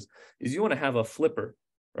finishes, is you want to have a flipper,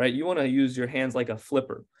 right? You want to use your hands like a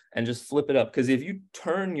flipper and just flip it up. Because if you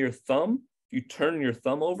turn your thumb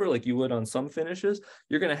over like you would on some finishes,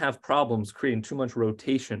 you're going to have problems creating too much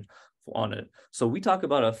rotation on it. So we talk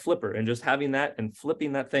about a flipper and just having that and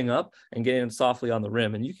flipping that thing up and getting it softly on the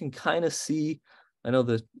rim. And you can kind of see, I know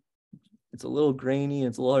that it's a little grainy,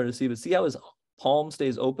 it's a little hard to see, but see how his palm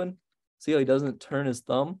stays open? See how he doesn't turn his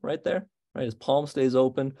thumb right there? Right, his palm stays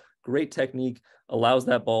open. Great technique, allows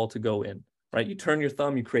that ball to go in. Right, you turn your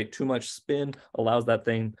thumb, you create too much spin, allows that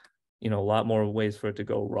thing, a lot more ways for it to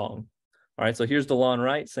go wrong. All right, so here's DeLon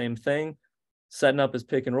Wright, same thing, setting up his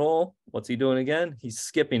pick and roll. What's he doing again? He's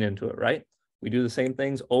skipping into it, right? We do the same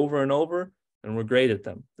things over and over, and we're great at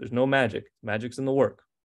them. There's no magic. Magic's in the work.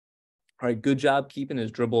 All right, good job keeping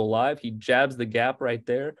his dribble alive. He jabs the gap right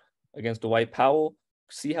there against Dwight Powell.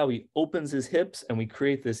 See how he opens his hips, and we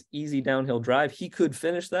create this easy downhill drive. He could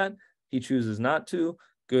finish that. He chooses not to.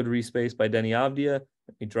 Good respace by Denny Avdia.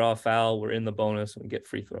 We draw a foul. We're in the bonus, and we get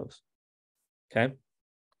free throws. Okay.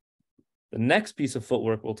 The next piece of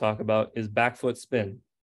footwork we'll talk about is back foot spin.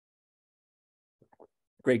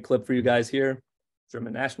 Great clip for you guys here.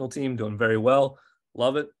 German national team doing very well.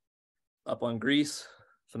 Love it. Up on Greece.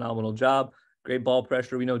 Phenomenal job. Great ball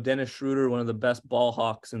pressure. We know Dennis Schroeder, one of the best ball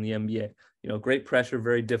hawks in the NBA. Great pressure,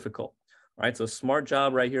 very difficult. All right, so smart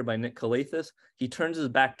job right here by Nick Kalathis. He turns his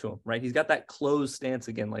back to him, right? He's got that closed stance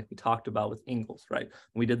again, like we talked about with Ingles, right?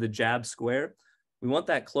 When we did the jab square, we want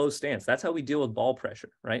that closed stance. That's how we deal with ball pressure,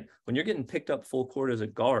 right? When you're getting picked up full court as a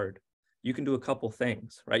guard, you can do a couple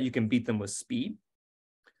things, right? You can beat them with speed,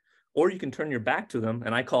 or you can turn your back to them,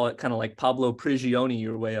 and I call it kind of like Pablo Prigioni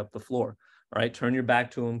your way up the floor, all right? Turn your back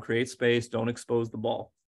to them, create space, don't expose the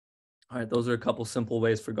ball. All right, those are a couple simple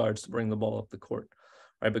ways for guards to bring the ball up the court.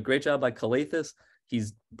 All right, but great job by Kalathis.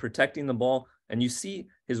 He's protecting the ball, and you see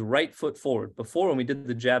his right foot forward. Before, when we did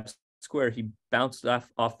the jab square, he bounced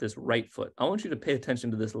off this right foot. I want you to pay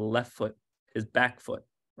attention to this left foot, his back foot,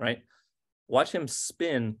 right? Watch him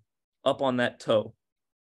spin up on that toe,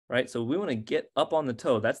 right? So we want to get up on the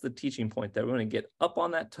toe. That's the teaching point there. We want to get up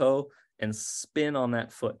on that toe and spin on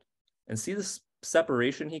that foot. And see this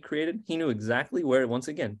separation he created, he knew exactly where, once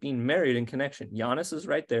again, being married in connection. Giannis is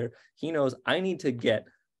right there. He knows I need to get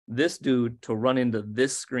this dude to run into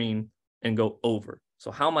this screen and go over. So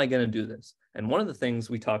how am I going to do this? And one of the things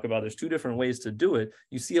we talk about, there's two different ways to do it.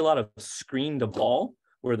 You see a lot of screen to ball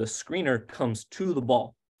where the screener comes to the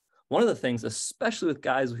ball. One of the things, especially with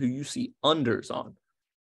guys who you see unders on,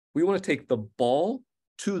 we want to take the ball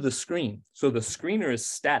to the screen. So the screener is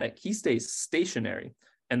static. He stays stationary.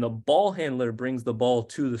 And the ball handler brings the ball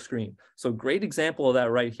to the screen. So great example of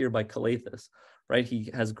that right here by Calathes, right? He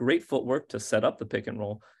has great footwork to set up the pick and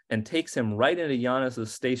roll and takes him right into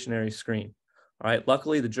Giannis's stationary screen. All right.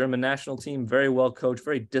 Luckily, the German national team, very well coached,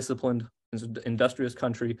 very disciplined, industrious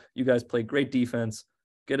country. You guys play great defense,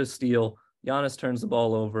 get a steal. Giannis turns the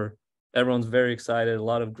ball over. Everyone's very excited. A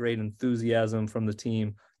lot of great enthusiasm from the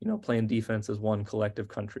team, you know, playing defense as one collective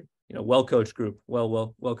country. You know, well-coached group,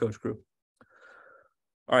 well-coached group.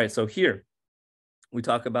 All right, so here we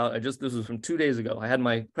talk about, this was from 2 days ago. I had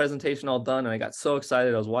my presentation all done and I got so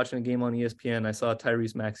excited. I was watching a game on ESPN. I saw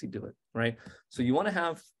Tyrese Maxey do it, right? So you want to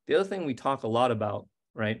have, the other thing we talk a lot about,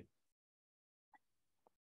 right,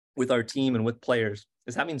 with our team and with players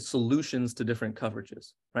is having solutions to different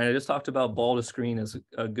coverages, right? I just talked about ball to screen as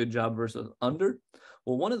a good job versus under.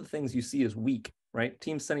 Well, one of the things you see is weak, right?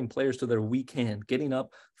 Teams sending players to their weak hand, getting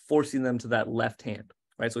up, forcing them to that left hand.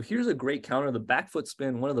 Right, so here's a great counter, the back foot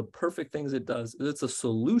spin. One of the perfect things it does is it's a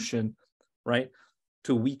solution, right,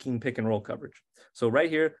 to weakening pick and roll coverage. So right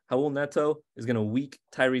here, Raul Neto is going to weak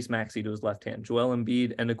Tyrese Maxey to his left hand. Joel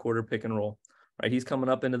Embiid, end of quarter pick and roll. Right, he's coming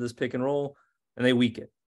up into this pick and roll, and they weak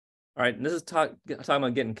it. All right, and this is talking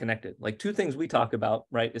about getting connected. Like two things we talk about,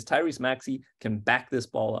 right, is Tyrese Maxey can back this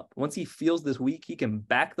ball up. Once he feels this weak, he can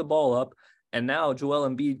back the ball up. And now Joel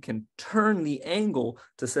Embiid can turn the angle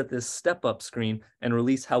to set this step-up screen and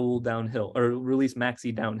release Raul downhill, or release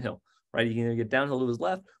Maxey downhill, right? He can either get downhill to his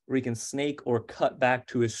left, or he can snake or cut back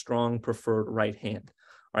to his strong preferred right hand,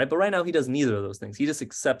 all right? But right now he does neither of those things. He just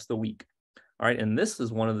accepts the weak, all right? And this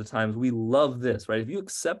is one of the times we love this, right? If you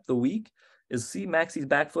accept the weak, is see Maxey's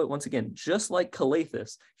back foot, once again, just like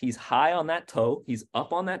Calathes, he's high on that toe, he's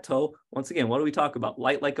up on that toe. Once again, what do we talk about?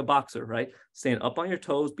 Light like a boxer, right? Staying up on your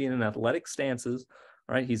toes, being in athletic stances,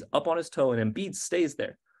 all right? He's up on his toe and Embiid stays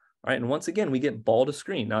there, all right? And once again, we get ball to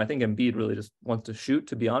screen. Now, I think Embiid really just wants to shoot,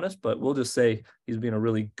 to be honest, but we'll just say he's being a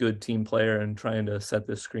really good team player and trying to set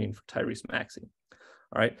this screen for Tyrese Maxey,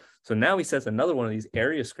 all right? So now he sets another one of these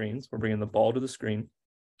area screens. We're bringing the ball to the screen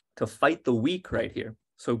to fight the weak right here.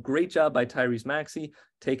 So great job by Tyrese Maxey,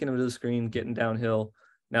 taking him to the screen, getting downhill.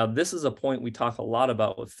 Now, this is a point we talk a lot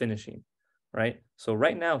about with finishing, right? So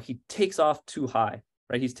right now he takes off too high,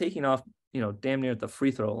 right? He's taking off, you know, damn near at the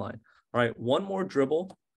free throw line. All right, one more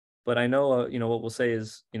dribble, but I know, you know, what we'll say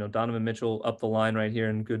is, you know, Donovan Mitchell up the line right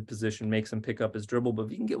here in good position, makes him pick up his dribble. But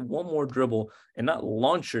if you can get one more dribble and not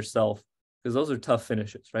launch yourself, because those are tough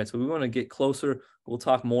finishes, right? So we want to get closer. We'll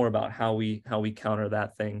talk more about how we counter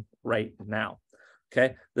that thing right now.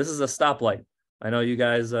 Okay, this is a stoplight. I know you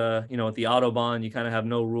guys, you know, at the Autobahn, you kind of have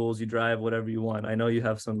no rules. You drive whatever you want. I know you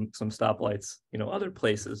have some stoplights, you know, other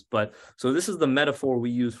places. But so this is the metaphor we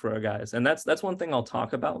use for our guys. And that's one thing I'll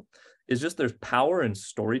talk about is just there's power in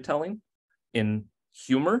storytelling, in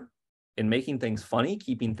humor, in making things funny,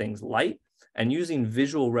 keeping things light, and using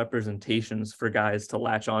visual representations for guys to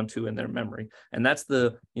latch onto in their memory. And that's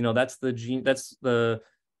the, you know, that's the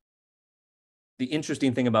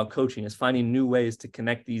interesting thing about coaching is finding new ways to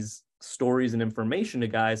connect these stories and information to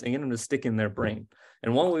guys and get them to stick in their brain.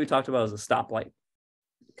 And one way we talked about is a stoplight.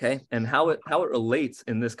 Okay. And how it relates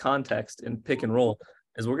in this context in pick and roll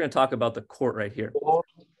is we're going to talk about the court right here.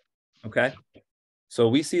 Okay. So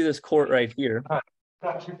we see this court right here.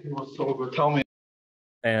 Tell me.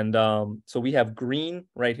 And so we have green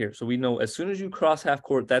right here. So we know as soon as you cross half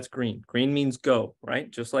court, that's green. Green means go, right?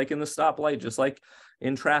 Just like in the stoplight, just like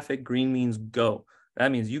in traffic, green means go.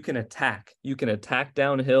 That means you can attack. You can attack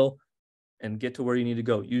downhill and get to where you need to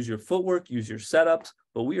go. Use your footwork, use your setups,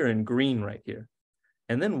 but we are in green right here.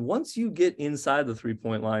 And then once you get inside the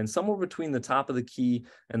three-point line, somewhere between the top of the key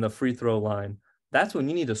and the free throw line, that's when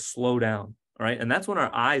you need to slow down, all right? And that's when our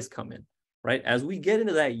eyes come in, right? As we get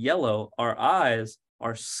into that yellow, our eyes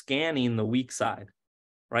are scanning the weak side,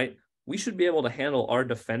 right? We should be able to handle our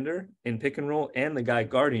defender in pick and roll and the guy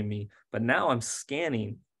guarding me, but now I'm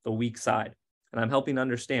scanning the weak side and I'm helping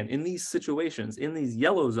understand in these situations, in these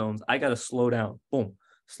yellow zones, I got to slow down. Boom,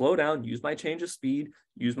 slow down, use my change of speed,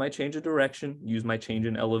 use my change of direction, use my change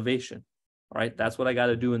in elevation. All right, that's what I got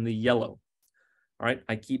to do in the yellow. All right,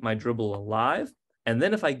 I keep my dribble alive. And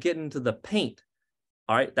then if I get into the paint,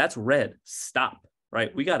 all right, that's red, stop.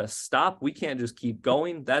 Right? We got to stop. We can't just keep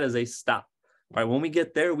going. That is a stop. All right, when we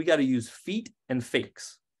get there, we got to use feet and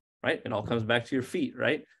fakes, right? It all comes back to your feet,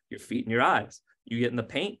 right? Your feet and your eyes. You get in the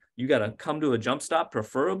paint, you got to come to a jump stop,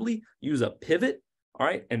 preferably use a pivot, all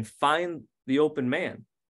right, and find the open man.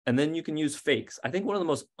 And then you can use fakes. I think one of the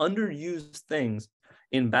most underused things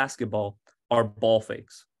in basketball are ball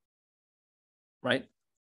fakes, right?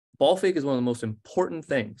 Ball fake is one of the most important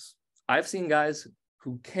things. I've seen guys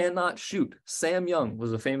who cannot shoot. Sam Young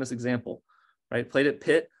was a famous example, right? Played at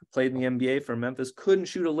Pitt, played in the NBA for Memphis, couldn't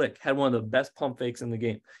shoot a lick, had one of the best pump fakes in the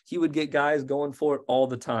game. He would get guys going for it all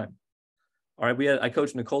the time. All right, I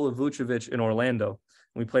coached Nikola Vucevic in Orlando.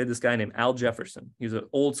 We played this guy named Al Jefferson. He was an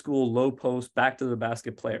old school, low post, back to the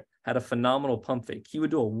basket player, had a phenomenal pump fake. He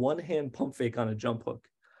would do a one-hand pump fake on a jump hook,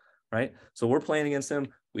 right? So we're playing against him.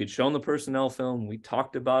 We'd shown the personnel film. We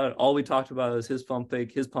talked about it. All we talked about is his pump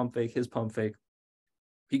fake, his pump fake, his pump fake.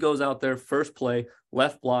 He goes out there, first play,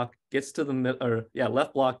 left block, gets to the middle,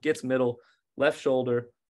 left block, gets middle, left shoulder,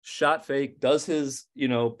 shot fake, does his,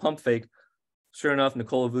 pump fake. Sure enough,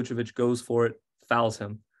 Nikola Vucevic goes for it, fouls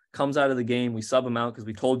him, comes out of the game. We sub him out because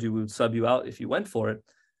we told you we would sub you out if you went for it.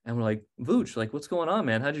 And we're like, Vooch, like, what's going on,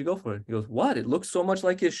 man? How'd you go for it? He goes, what? It looks so much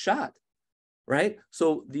like his shot, right?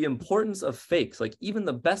 So the importance of fakes, like even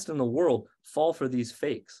the best in the world fall for these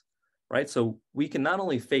fakes, right? So we can not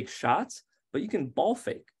only fake shots, but you can ball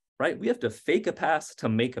fake, right? We have to fake a pass to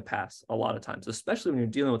make a pass a lot of times, especially when you're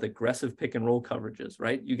dealing with aggressive pick and roll coverages,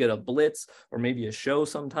 right? You get a blitz or maybe a show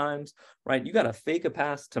sometimes, right? You got to fake a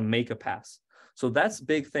pass to make a pass. So that's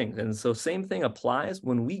big thing. And so same thing applies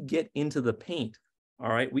when we get into the paint, all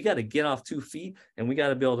right? We got to get off 2 feet and we got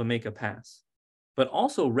to be able to make a pass. But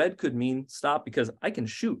also red could mean stop because I can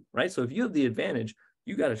shoot, right? So if you have the advantage,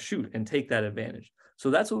 you got to shoot and take that advantage. So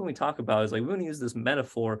that's what we talk about is like, we want to use this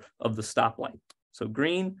metaphor of the stoplight. So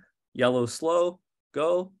green, yellow, slow,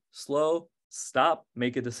 go, slow, stop,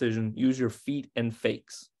 make a decision, use your feet and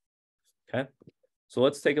fakes. Okay. So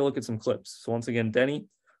let's take a look at some clips. So once again, Denny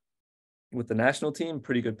with the national team,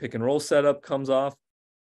 pretty good pick and roll setup, comes off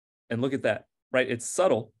and look at that, right? It's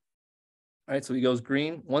subtle. All right. So he goes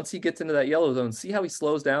green. Once he gets into that yellow zone, see how he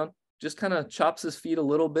slows down, just kind of chops his feet a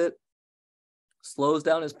little bit, slows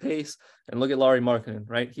down his pace, and look at Lauri Markkanen,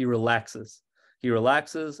 right? He relaxes,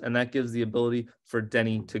 and that gives the ability for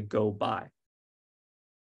Denny to go by.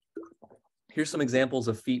 Here's some examples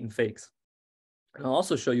of feet and fakes. And I'll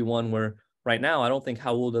also show you one where right now, I don't think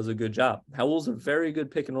Howell does a good job. Howell's a very good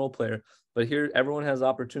pick and roll player, but here everyone has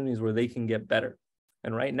opportunities where they can get better.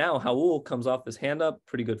 And right now, Howell comes off his hand up,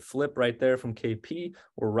 pretty good flip right there from KP.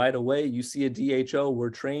 We're right away. You see a DHO, we're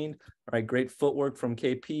trained. All right, great footwork from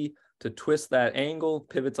KP to twist that angle,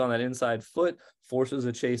 pivots on that inside foot, forces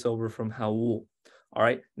a chase over from Howell. All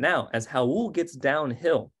right, now as Howell gets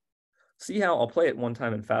downhill, see how I'll play it one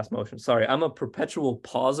time in fast motion. Sorry, I'm a perpetual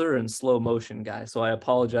pauser and slow motion guy, so I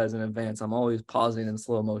apologize in advance. I'm always pausing and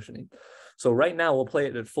slow motioning. So right now we'll play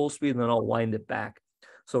it at full speed and then I'll wind it back.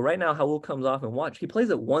 So right now Howell comes off and watch, he plays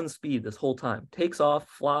at 1 speed this whole time, takes off,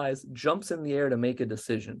 flies, jumps in the air to make a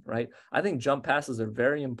decision, right? I think jump passes are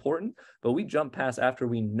very important, but we jump pass after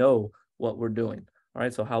we know what we're doing. All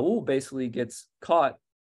right, so Howell basically gets caught,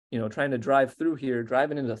 trying to drive through here,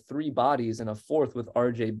 driving into 3 bodies and a 4th with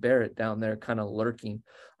RJ Barrett down there kind of lurking.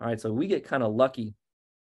 All right, so we get kind of lucky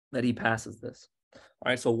that he passes this.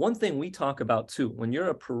 All right, so one thing we talk about too, when you're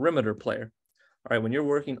a perimeter player, all right, when you're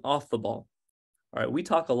working off the ball, all right, we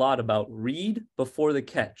talk a lot about read before the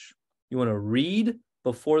catch. You want to read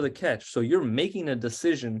before the catch. So you're making a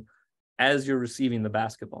decision as you're receiving the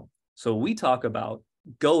basketball. So we talk about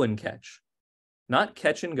go and catch, not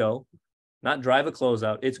catch and go, not drive a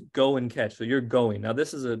closeout. It's go and catch. So you're going. Now,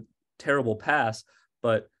 this is a terrible pass,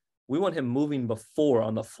 but we want him moving before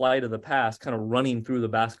on the flight of the pass, kind of running through the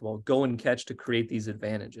basketball, go and catch to create these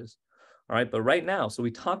advantages. All right, but right now, so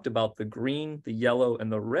we talked about the green, the yellow, and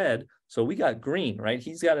the red. So we got green, right?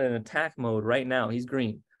 He's got an attack mode right now. He's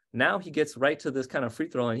green. Now he gets right to this kind of free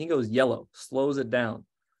throw line. He goes yellow, slows it down.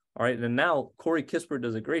 All right, and now Corey Kispert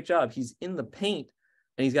does a great job. He's in the paint,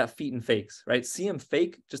 and he's got feet and fakes, right? See him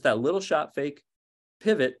fake, just that little shot fake,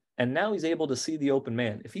 pivot, and now he's able to see the open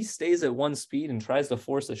man. If he stays at 1 speed and tries to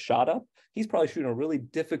force a shot up, he's probably shooting a really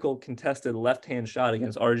difficult contested left-hand shot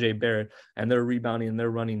against RJ Barrett, and they're rebounding and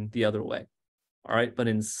they're running the other way. All right, but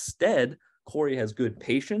instead, Corey has good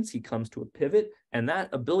patience. He comes to a pivot, and that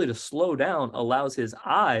ability to slow down allows his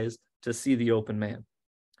eyes to see the open man.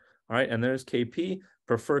 All right, and there's KP.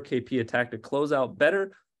 Prefer KP attack to close out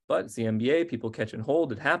better, but it's the NBA. People catch and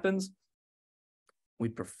hold. It happens. We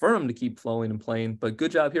prefer him to keep flowing and playing, but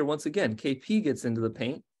good job here. Once again, KP gets into the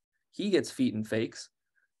paint. He gets feet and fakes.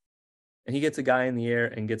 and he gets a guy in the air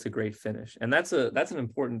and gets a great finish. And that's an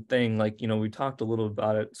important thing. Like, you know, we talked a little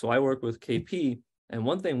about it. So I work with KP, and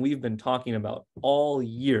one thing we've been talking about all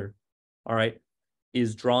year, all right,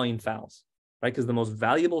 is drawing fouls, right? Because the most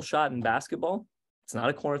valuable shot in basketball, it's not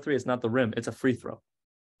a corner three, it's not the rim, it's a free throw,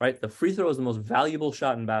 right? The free throw is the most valuable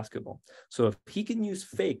shot in basketball. So if he can use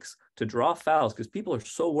fakes to draw fouls, because people are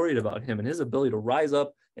so worried about him and his ability to rise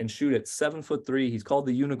up and shoot at 7'3", he's called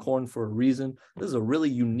the unicorn for a reason. This is a really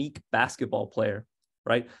unique basketball player,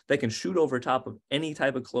 right? That can shoot over top of any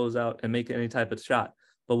type of closeout and make any type of shot.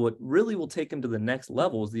 But what really will take him to the next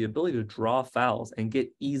level is the ability to draw fouls and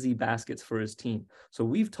get easy baskets for his team. So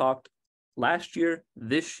we've talked last year,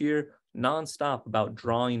 this year, nonstop about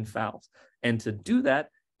drawing fouls. And to do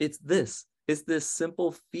that, it's this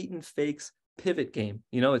simple feet and fakes pivot game.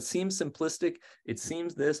 You know, it seems simplistic, it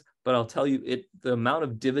seems this, but I'll tell you, the amount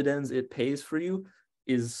of dividends it pays for you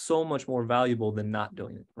is so much more valuable than not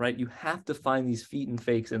doing it, right? You have to find these feet and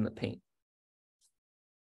fakes in the paint.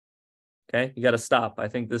 Okay, you got to stop. I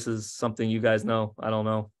think this is something you guys know. I don't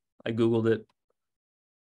know. I Googled it.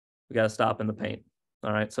 We got to stop in the paint.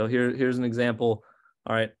 All right, so here's an example.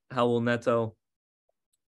 All right, Howell Neto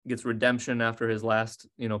gets redemption after his last,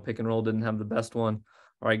 pick and roll didn't have the best one.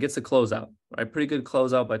 All right, gets a closeout. All right, pretty good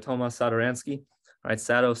closeout by Tomas Satoransky. All right,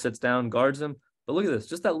 Sato sits down, guards him. But look at this,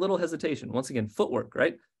 just that little hesitation. Once again, footwork,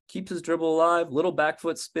 right? Keeps his dribble alive, little back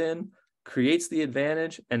foot spin, creates the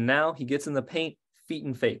advantage, and now he gets in the paint, feet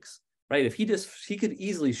and fakes. Right? If he could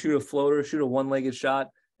easily shoot a floater, shoot a one-legged shot,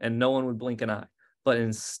 and no one would blink an eye. But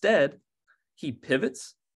instead, he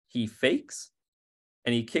pivots, he fakes,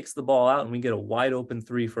 and he kicks the ball out, and we get a wide open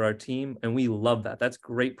three for our team. And we love that. That's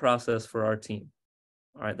great process for our team.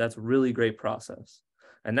 All right, that's really great process.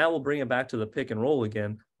 And now we'll bring it back to the pick and roll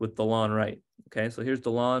again with DeLon Wright. Okay, so here's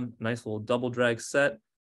DeLon, nice little double drag set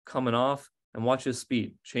coming off, and watch his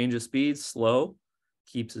speed. Change his speed, slow,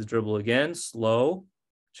 keeps his dribble again, slow,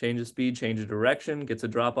 change of speed, change of direction, gets a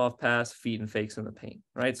drop-off pass, feet and fakes in the paint,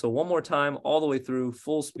 right? So one more time, all the way through,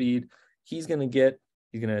 full speed. He's going to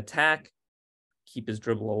attack, keep his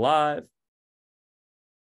dribble alive,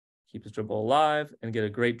 and get a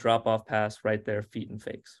great drop-off pass right there, feet and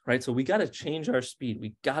fakes, right? So we got to change our speed.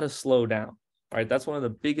 We got to slow down, all right? That's one of the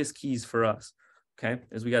biggest keys for us, okay,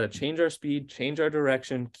 is we got to change our speed, change our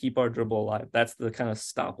direction, keep our dribble alive. That's the kind of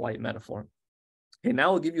stoplight metaphor. Okay,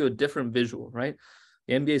 now we'll give you a different visual, right?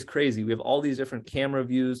 The NBA is crazy. We have all these different camera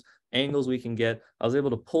views, angles we can get. I was able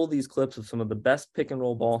to pull these clips of some of the best pick and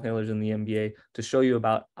roll ball handlers in the NBA to show you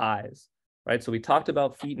about eyes, right? So we talked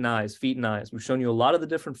about feet and eyes. We've shown you a lot of the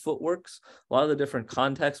different footworks, a lot of the different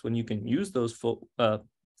contexts when you can use those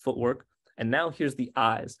footwork. And now here's the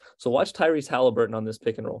eyes. So watch Tyrese Halliburton on this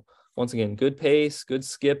pick and roll. Once again, good pace, good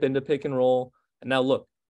skip into pick and roll. And now look,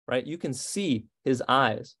 right? You can see his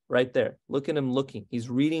eyes right there. Look at him looking. He's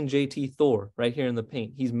reading JT Thor right here in the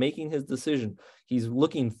paint. He's making his decision. He's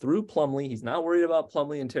looking through Plumlee. He's not worried about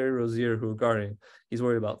Plumlee and Terry Rozier who are guarding him. He's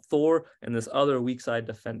worried about Thor and this other weak side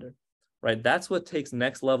defender, right? That's what takes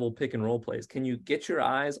next level pick and roll plays. Can you get your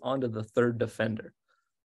eyes onto the third defender?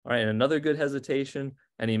 All right, and another good hesitation,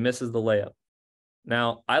 and he misses the layup.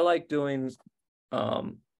 Now, I like doing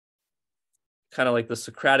kind of like the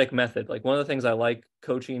Socratic method. Like one of the things I like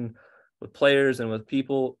coaching with players and with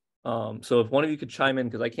people. So if one of you could chime in,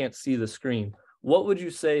 because I can't see the screen, what would you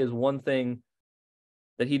say is one thing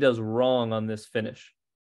that he does wrong on this finish?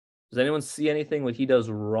 Does anyone see anything what he does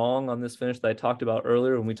wrong on this finish that I talked about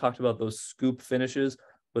earlier when we talked about those scoop finishes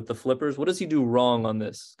with the flippers? What does he do wrong on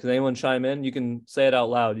this? Can anyone chime in? You can say it out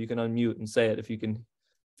loud. You can unmute and say it if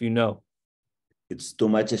you know. It's too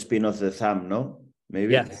much spin of the thumb, no?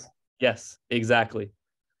 Maybe? Yes, exactly.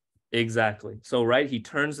 So, right, he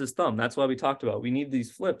turns his thumb. That's why we talked about we need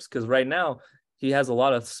these flips, because right now he has a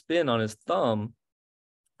lot of spin on his thumb.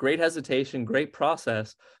 Great hesitation, great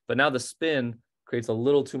process, but now the spin creates a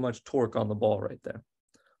little too much torque on the ball right there.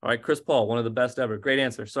 All right, Chris Paul, one of the best ever. Great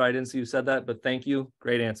answer. Sorry, I didn't see you said that, but thank you.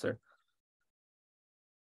 Great answer.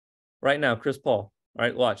 Right now, Chris Paul. All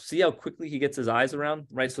right, watch. See how quickly he gets his eyes around,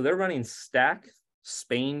 right? So they're running stack,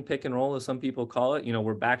 Spain pick and roll, as some people call it.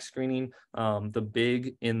 We're back screening the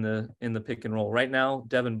big in the pick and roll. Right now,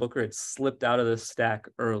 Devin Booker had slipped out of the stack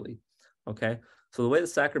early. Okay. So the way the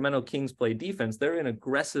Sacramento Kings play defense, they're in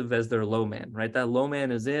aggressive as their low man, right? That low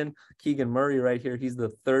man is in. Keegan Murray right here. He's the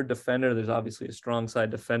third defender. There's obviously a strong side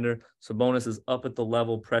defender. Sabonis is up at the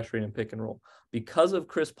level, pressuring and pick and roll. Because of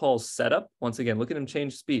Chris Paul's setup, once again, look at him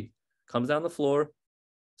change speed. Comes down the floor,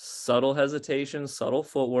 subtle hesitation, subtle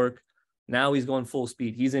footwork. Now he's going full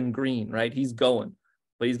speed. He's in green, right? He's going,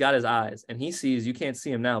 but he's got his eyes, and he sees, you can't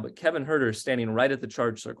see him now, but Kevin Huerter is standing right at the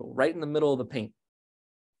charge circle, right in the middle of the paint.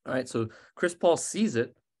 All right, so Chris Paul sees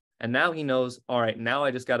it, and now he knows, all right, now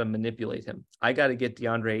I just got to manipulate him. I got to get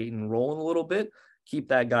DeAndre Ayton rolling a little bit, keep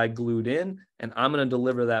that guy glued in, and I'm going to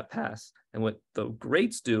deliver that pass. And what the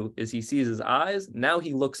greats do is he sees his eyes, now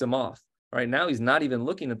he looks him off. All right, now he's not even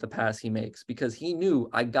looking at the pass he makes because he knew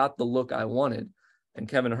I got the look I wanted. And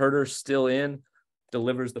Kevin Huerter still in,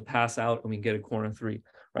 delivers the pass out, and we get a corner three.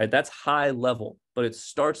 Right, that's high level, but it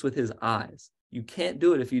starts with his eyes. You can't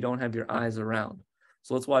do it if you don't have your eyes around.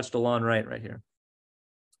 So let's watch DeLon right here.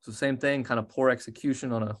 So same thing, kind of poor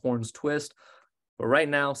execution on a Horns twist. But right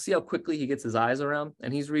now, see how quickly he gets his eyes around?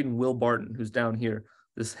 And he's reading Will Barton, who's down here,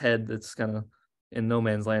 this head that's kind of in no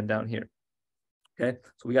man's land down here. Okay,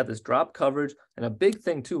 so we got this drop coverage. And a big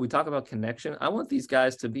thing too, we talk about connection. I want these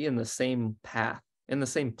guys to be in the same path, in the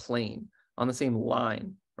same plane, on the same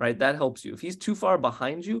line, right? That helps you. If he's too far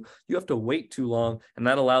behind you, you have to wait too long, and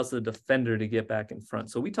that allows the defender to get back in front.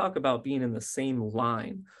 So we talk about being in the same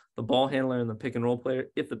line, the ball handler and the pick and roll player.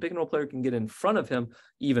 If the pick and roll player can get in front of him,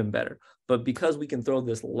 even better. But because we can throw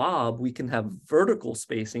this lob, we can have vertical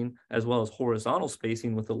spacing as well as horizontal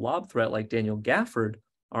spacing with a lob threat like Daniel Gafford.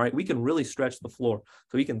 All right, we can really stretch the floor.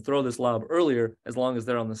 So we can throw this lob earlier as long as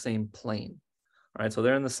they're on the same plane. All right, so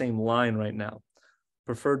they're in the same line right now.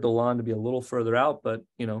 Preferred DeLon to be a little further out, but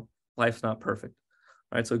you know, life's not perfect.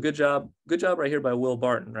 All right, so good job right here by Will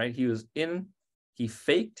Barton, right? He was in, he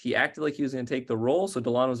faked, he acted like he was going to take the roll, so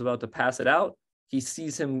DeLon was about to pass it out. He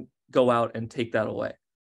sees him go out and take that away.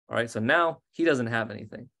 All right, so now he doesn't have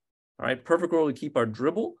anything. All right, perfect role to keep our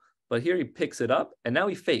dribble, but here he picks it up, and now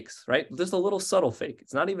he fakes, right? Just a little subtle fake.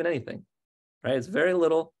 It's not even anything, right? It's very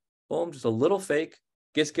little, boom, just a little fake.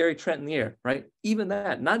 Gets Gary Trent in the air, right? Even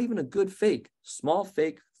that, not even a good fake. Small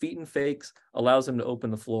fake, feet and fakes, allows him to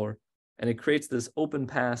open the floor. And it creates this open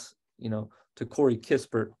pass, you know, to Corey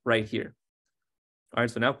Kispert right here. All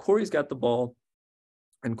right, so now Corey's got the ball,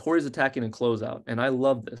 and Corey's attacking a closeout. And I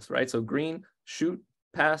love this, right? So Green, shoot,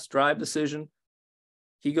 pass, drive decision.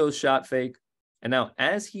 He goes shot fake. And now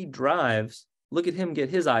as he drives, look at him get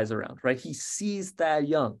his eyes around, right? He sees Thad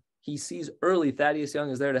Young. He sees early Thaddeus Young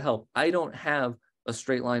is there to help. I don't have a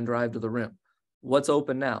straight line drive to the rim. What's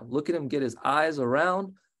open now? Look at him get his eyes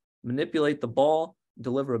around, manipulate the ball,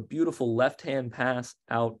 deliver a beautiful left-hand pass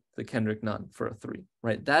out to Kendrick Nunn for a three,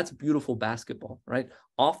 right? That's beautiful basketball, right?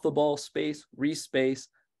 Off the ball space, respace,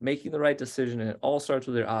 making the right decision, and it all starts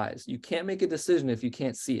with your eyes. You can't make a decision if you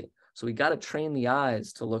can't see it. So we got to train the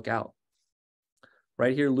eyes to look out.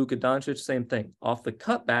 Right here, Luka Doncic, same thing. Off the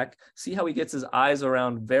cutback, see how he gets his eyes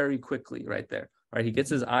around very quickly right there. Right, he gets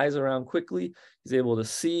his eyes around quickly. He's able to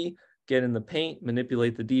see, get in the paint,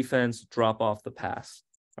 manipulate the defense, drop off the pass.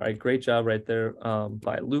 All right, great job right there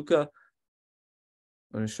by Luka. I'm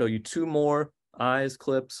going to show you two more eyes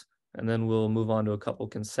clips, and then we'll move on to a couple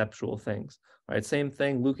conceptual things. All right, same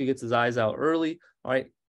thing. Luka gets his eyes out early. All right,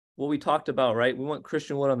 what we talked about, right? We want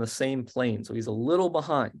Christian Wood on the same plane, so he's a little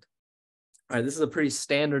behind. All right, this is a pretty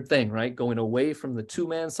standard thing, right? Going away from the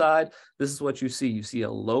two-man side, this is what you see. You see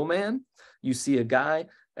a low man. You see a guy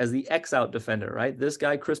as the X-out defender, right? This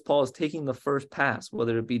guy, Chris Paul, is taking the first pass,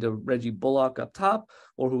 whether it be to Reggie Bullock up top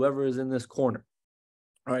or whoever is in this corner.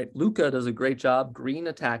 All right, Luka does a great job, Green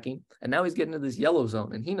attacking, and now he's getting to this yellow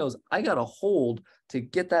zone, and he knows I got to hold to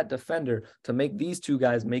get that defender to make these two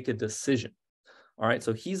guys make a decision. All right,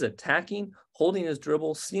 so he's attacking, holding his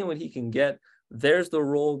dribble, seeing what he can get. There's the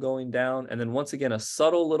roll going down, and then once again, a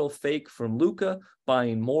subtle little fake from Luka,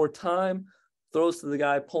 buying more time, throws to the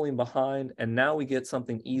guy pulling behind, and now we get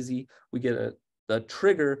something easy. We get a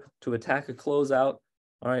trigger to attack a closeout.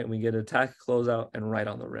 All right, we get an attack a closeout and right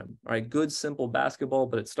on the rim. All right, good, simple basketball,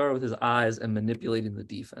 but it started with his eyes and manipulating the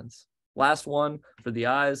defense. Last one for the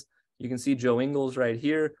eyes. You can see Joe Ingles right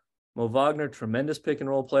here. Mo Wagner, tremendous pick and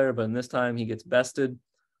roll player, but in this time he gets bested.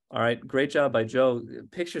 All right, great job by Joe. The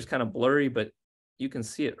picture's kind of blurry, but you can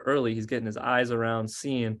see it early. He's getting his eyes around,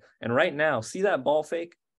 seeing. And right now, see that ball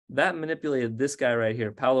fake? That manipulated this guy right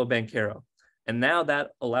here, Paolo Banchero. And now that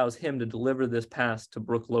allows him to deliver this pass to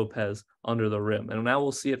Brook Lopez under the rim. And now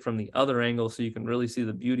we'll see it from the other angle so you can really see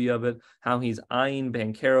the beauty of it, how he's eyeing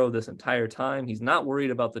Banchero this entire time. He's not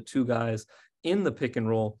worried about the two guys in the pick and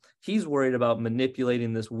roll. He's worried about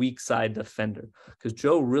manipulating this weak side defender because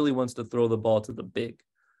Joe really wants to throw the ball to the big.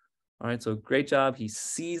 All right, so great job. He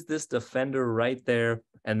sees this defender right there.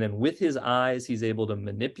 And then with his eyes, he's able to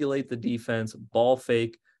manipulate the defense, ball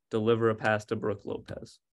fake, deliver a pass to Brook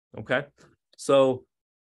Lopez. Okay, so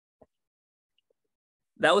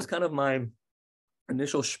that was kind of my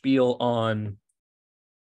initial spiel on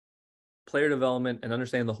player development and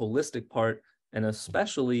understanding the holistic part, and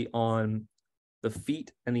especially on the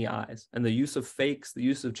feet and the eyes and the use of fakes, the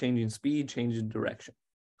use of changing speed, changing direction.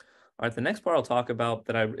 All right, the next part I'll talk about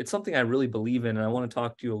it's something I really believe in, and I want to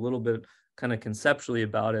talk to you a little bit kind of conceptually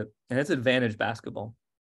about it, and it's advantage basketball.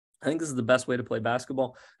 I think this is the best way to play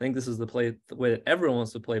basketball. I think this is the way that everyone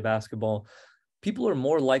wants to play basketball. People are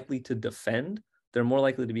more likely to defend. They're more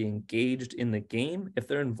likely to be engaged in the game if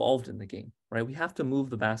they're involved in the game, right? We have to move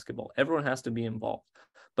the basketball. Everyone has to be involved.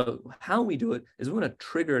 But how we do it is we want to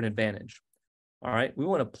trigger an advantage, all right? We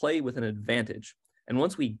want to play with an advantage. And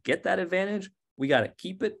once we get that advantage, we got to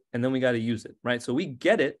keep it, and then we got to use it, right? So we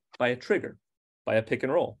get it by a trigger, by a pick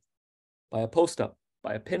and roll, by a post up,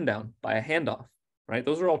 by a pin down, by a handoff, right?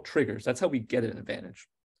 Those are all triggers. That's how we get an advantage,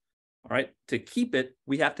 all right? To keep it,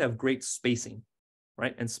 we have to have great spacing,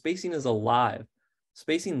 right? And spacing is alive.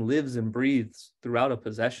 Spacing lives and breathes throughout a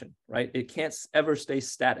possession, right? It can't ever stay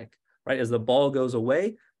static, right? As the ball goes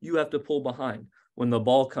away, you have to pull behind. When the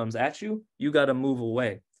ball comes at you, you got to move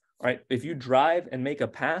away, right? If you drive and make a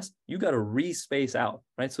pass, you got to re-space out,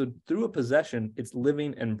 right? So through a possession, it's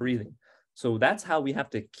living and breathing. So that's how we have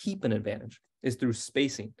to keep an advantage, is through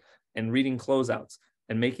spacing and reading closeouts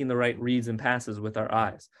and making the right reads and passes with our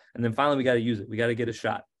eyes. And then finally, we got to use it. We got to get a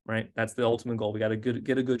shot, right? That's the ultimate goal. We got to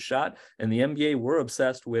get a good shot. And the NBA, we're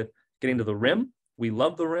obsessed with getting to the rim. We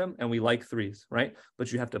love the rim and we like threes, right?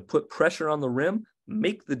 But you have to put pressure on the rim,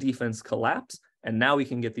 make the defense collapse, and now we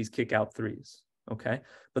can get these kick out threes, okay?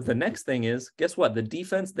 But the next thing is, guess what? The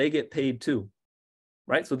defense, they get paid too,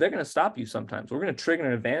 right? So they're going to stop you sometimes. We're going to trigger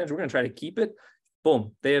an advantage. We're going to try to keep it.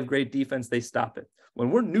 Boom, they have great defense. They stop it. When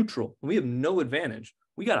we're neutral, when we have no advantage,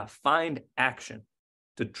 we got to find action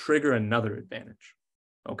to trigger another advantage,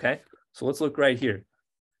 okay? So let's look right here.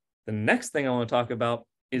 The next thing I want to talk about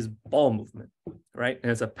is ball movement, right?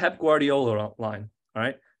 And it's a Pep Guardiola line, all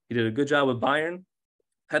right? He did a good job with Bayern.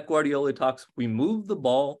 Pep Guardiola talks, we move the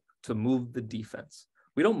ball to move the defense.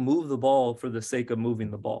 We don't move the ball for the sake of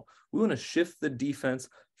moving the ball. We want to shift the defense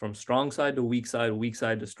from strong side to weak side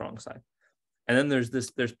to strong side. And then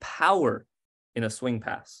there's power in a swing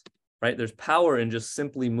pass, right? There's power in just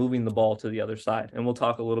simply moving the ball to the other side. And we'll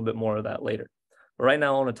talk a little bit more of that later. But right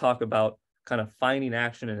now I want to talk about kind of finding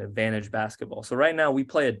action and advantage basketball. So right now we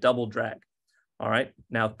play a double drag. All right.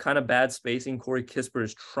 Now, kind of bad spacing. Corey Kispert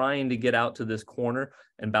is trying to get out to this corner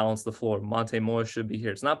and balance the floor. Monte Morris should be here.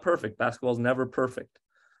 It's not perfect. Basketball is never perfect.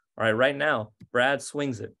 All right. Right now, Brad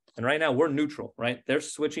swings it. And right now we're neutral, right? They're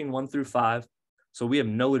switching 1 through 5. So we have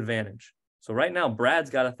no advantage. So right now, Brad's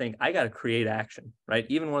got to think, I got to create action, right?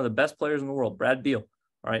 Even one of the best players in the world, Brad Beal,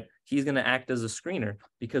 all right? He's going to act as a screener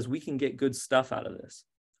because we can get good stuff out of this.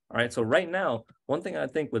 All right. So right now, one thing I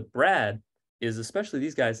think with Brad is, especially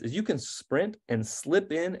these guys, is you can sprint and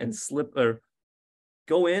slip in and slip, or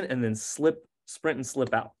go in and then slip, sprint and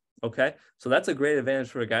slip out. Okay. So that's a great advantage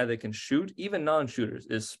for a guy that can shoot. Even non-shooters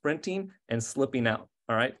is sprinting and slipping out.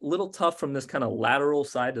 All right. Little tough from this kind of lateral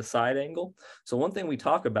side to side angle. So one thing we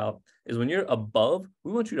talk about is when you're above,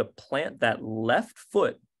 we want you to plant that left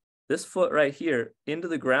foot, this foot right here, into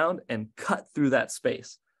the ground and cut through that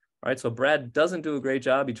space. All right. So Brad doesn't do a great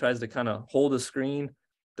job. He tries to kind of hold a screen,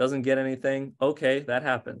 doesn't get anything. Okay, that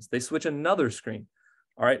happens. They switch another screen.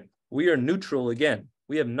 All right, we are neutral again.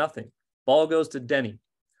 We have nothing. Ball goes to Denny.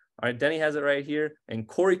 All right, Denny has it right here. And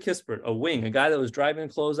Corey Kispert, a wing, a guy that was driving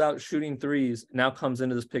closeout, shooting threes, now comes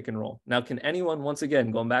into this pick and roll. Now, can anyone, once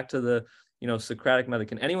again, going back to the Socratic method,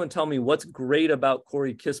 can anyone tell me what's great about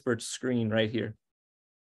Corey Kispert's screen right here?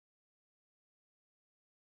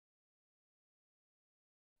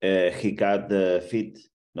 He got the feet,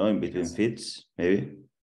 no, in between feet, maybe.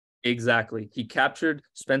 Exactly. He captured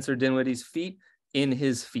Spencer Dinwiddie's feet in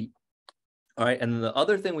his feet. All right. And then the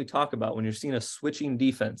other thing we talk about when you're seeing a switching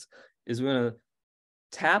defense is we're going to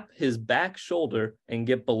tap his back shoulder and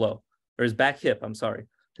get below, or his back hip, I'm sorry,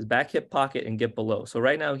 his back hip pocket and get below. So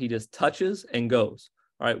right now he just touches and goes.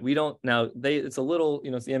 All right. We don't, now it's a little,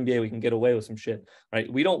 it's the NBA, we can get away with some shit,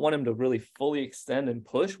 right? We don't want him to really fully extend and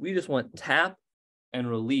push. We just want tap and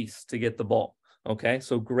release to get the ball. Okay.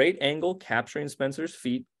 So great angle capturing Spencer's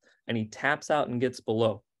feet, and he taps out and gets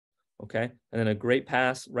below. Okay. And then a great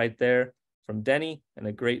pass right there from Denny and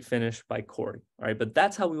a great finish by Corey. All right. But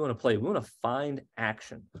that's how we want to play. We want to find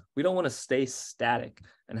action. We don't want to stay static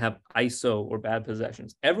and have ISO or bad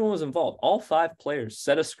possessions. Everyone was involved. All 5 players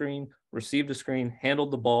set a screen, received a screen,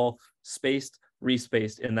 handled the ball, spaced,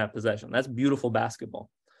 respaced in that possession. That's beautiful basketball.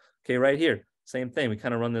 Okay. Right here, same thing. We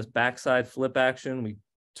kind of run this backside flip action. We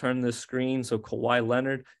turn this screen so Kawhi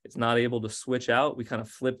Leonard is not able to switch out. We kind of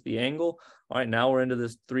flip the angle. All right, now we're into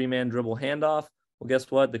this 3-man dribble handoff. Well, guess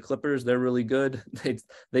what? The Clippers, they're really good.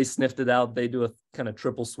 They sniffed it out. They do a kind of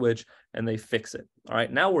triple switch and they fix it. All right,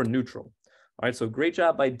 now we're neutral. All right, so great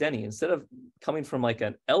job by Denny. Instead of coming from like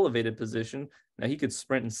an elevated position, now he could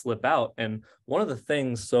sprint and slip out. And one of the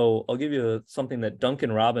things, so I'll give you something that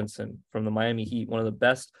Duncan Robinson from the Miami Heat, one of the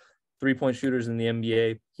best three-point shooters in the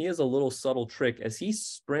NBA, he has a little subtle trick. As he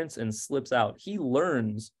sprints and slips out, he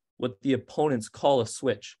learns what the opponents call a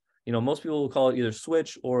switch. You know, most people will call it either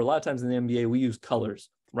switch, or a lot of times in the NBA, we use colors,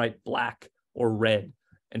 right? Black or red.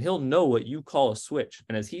 And he'll know what you call a switch.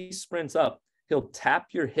 And as he sprints up, he'll tap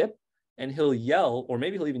your hip and he'll yell, or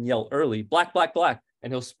maybe he'll even yell early, black, black, black,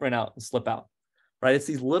 and he'll sprint out and slip out, right? It's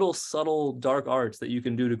these little subtle dark arts that you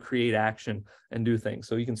can do to create action and do things.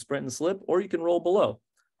 So you can sprint and slip, or you can roll below, all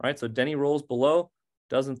right? So Denny rolls below,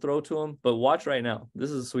 doesn't throw to him, but watch right now.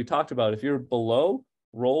 This is, so we talked about, if you're below,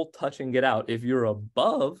 roll, touch, and get out. If you're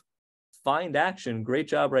above, find action. Great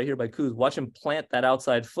job right here by Kuz. Watch him plant that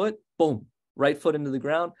outside foot, boom, right foot into the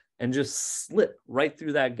ground, and just slip right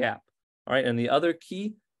through that gap. All right, and the other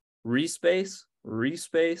key, respace,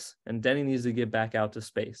 and Denny needs to get back out to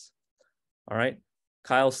space. All right,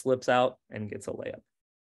 Kyle slips out and gets a layup.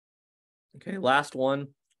 Okay, last one,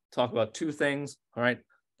 talk about two things, all right,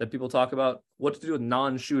 that people talk about, what to do with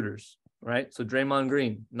non-shooters, right? So Draymond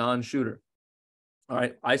Green, non-shooter. All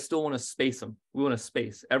right, I still want to space them. We want to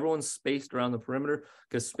space. Everyone's spaced around the perimeter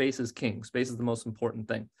because space is king. Space is the most important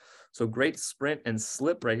thing. So great sprint and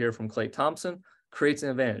slip right here from Klay Thompson creates an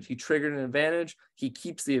advantage. He triggered an advantage. He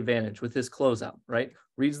keeps the advantage with his closeout, right?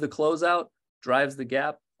 Reads the closeout, drives the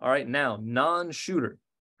gap. All right, now non-shooter,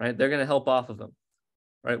 right? They're going to help off of him,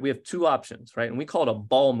 right? We have two options, right? And we call it a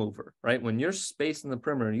ball mover, right? When you're spaced in the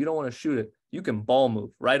perimeter and you don't want to shoot it, you can ball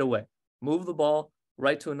move right away. Move the ball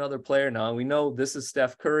right to another player. Now we know this is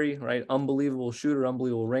Steph Curry, right? Unbelievable shooter,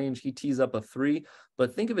 unbelievable range. He tees up a three,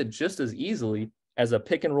 but think of it just as easily as a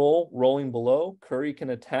pick and roll rolling below. Curry can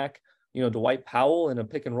attack, you know, Dwight Powell in a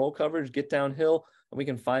pick and roll coverage, get downhill, and we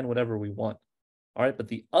can find whatever we want. All right, but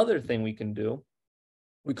the other thing we can do,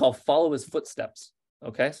 we call follow his footsteps.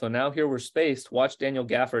 Okay, so now here we're spaced. Watch Daniel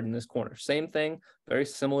Gafford in this corner. Same thing, very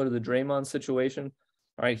similar to the Draymond situation.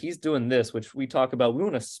 All right, he's doing this, which we talk about. We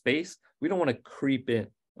want to space. We don't want to creep in.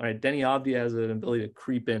 All right, Denny Avdia has an ability to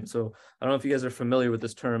creep in. So I don't know if you guys are familiar with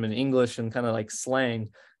this term in English and kind of like slang.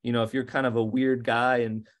 You know, if you're kind of a weird guy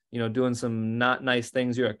and, you know, doing some not nice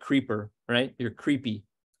things, you're a creeper, right? You're creepy.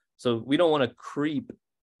 So we don't want to creep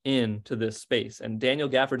into this space. And Daniel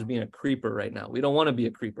Gafford's being a creeper right now. We don't want to be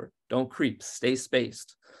a creeper. Don't creep. Stay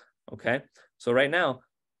spaced. Okay, so right now,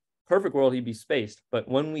 perfect world, he'd be spaced. But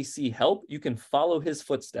when we see help, you can follow his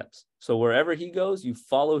footsteps. So wherever he goes, you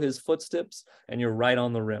follow his footsteps and you're right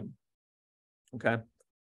on the rim. Okay.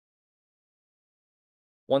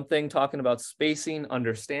 One thing talking about spacing,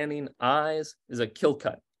 understanding eyes is a kill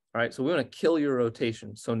cut. All right. So we want to kill your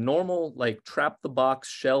rotation. So normal, like trap the box,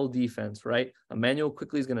 shell defense, right? Emmanuel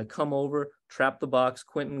quickly is going to come over, trap the box,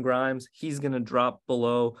 Quentin Grimes, he's going to drop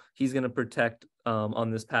below. He's going to protect on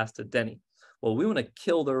this pass to Denny. Well, we want to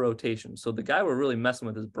kill their rotation. So the guy we're really messing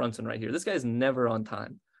with is Brunson right here. This guy's never on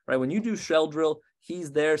time, right? When you do shell drill,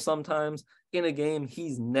 he's there sometimes. In a game,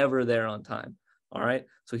 he's never there on time, all right?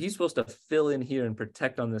 So he's supposed to fill in here and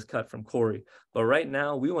protect on this cut from Corey. But right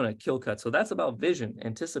now, we want to kill cut. So that's about vision,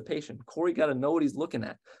 anticipation. Corey got to know what he's looking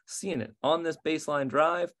at, seeing it. On this baseline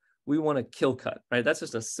drive, we want to kill cut, right? That's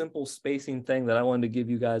just a simple spacing thing that I wanted to give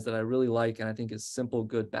you guys that I really like and I think is simple,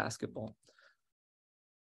 good basketball.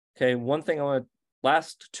 Okay, one thing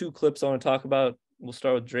last two clips I want to talk about. We'll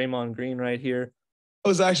start with Draymond Green right here. I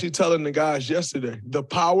was actually telling the guys yesterday, the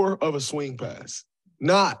power of a swing pass.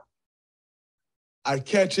 Not, I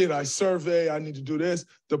catch it, I survey, I need to do this.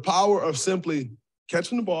 The power of simply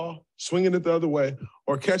catching the ball, swinging it the other way,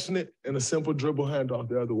 or catching it in a simple dribble handoff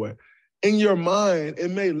the other way. In your mind,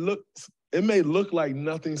 it may look like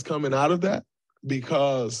nothing's coming out of that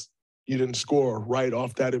because you didn't score right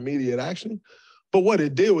off that immediate action. But what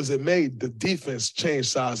it did was it made the defense change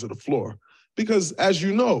sides of the floor. Because as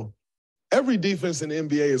you know, every defense in the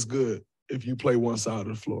NBA is good if you play one side of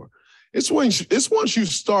the floor. It's once you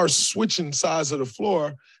start switching sides of the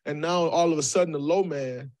floor and now all of a sudden the low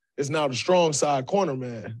man is now the strong side corner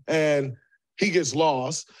man and he gets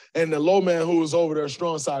lost and the low man who was over there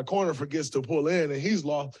strong side corner forgets to pull in and he's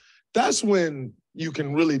lost. That's when you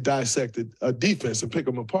can really dissect a defense and pick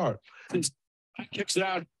them apart. Kicks it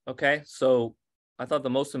out. Okay, so I thought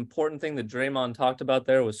the most important thing that Draymond talked about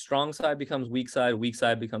there was strong side becomes weak side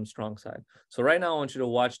becomes strong side. So right now I want you to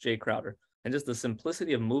watch Jay Crowder and just the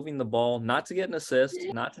simplicity of moving the ball, not to get an assist,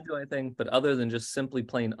 not to do anything, but other than just simply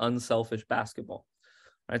playing unselfish basketball.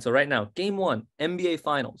 All right, so right now, game one, NBA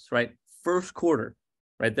Finals, right? First quarter,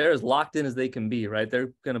 right? They're as locked in as they can be, right?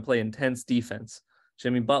 They're going to play intense defense.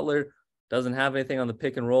 Jimmy Butler doesn't have anything on the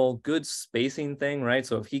pick and roll, good spacing thing, right?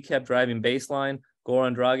 So if he kept driving baseline,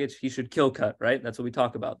 Goran Dragic, he should kill cut, right? That's what we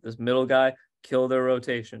talk about. This middle guy, kill their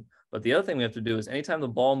rotation. But the other thing we have to do is anytime the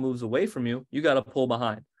ball moves away from you, you got to pull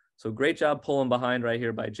behind. So great job pulling behind right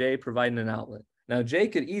here by Jay, providing an outlet. Now, Jay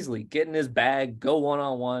could easily get in his bag, go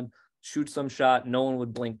one-on-one, shoot some shot. No one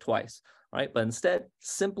would blink twice, right? But instead,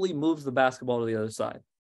 simply moves the basketball to the other side.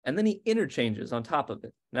 And then he interchanges on top of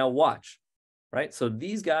it. Now watch, right? So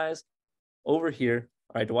these guys over here,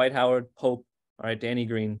 all right, Dwight Howard, Pope, all right, Danny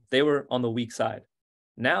Green, they were on the weak side.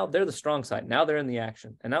 Now they're the strong side. Now they're in the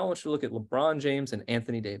action. And now I want you to look at LeBron James and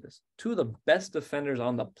Anthony Davis, two of the best defenders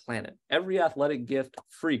on the planet. Every athletic gift,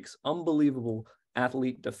 freaks, unbelievable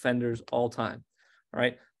athlete defenders all time. All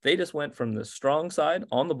right. They just went from the strong side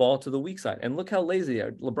on the ball to the weak side. And look how lazy they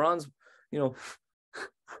are. LeBron's,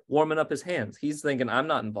 warming up his hands. He's thinking, I'm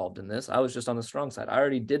not involved in this. I was just on the strong side. I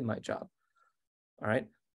already did my job. All right.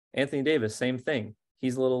 Anthony Davis, same thing.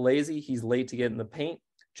 He's a little lazy. He's late to get in the paint.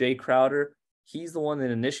 Jay Crowder, he's the one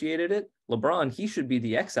that initiated it. LeBron, he should be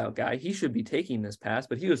the X-out guy. He should be taking this pass,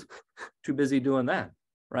 but he was too busy doing that,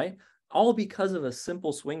 right? All because of a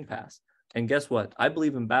simple swing pass. And guess what? I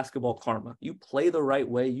believe in basketball karma. You play the right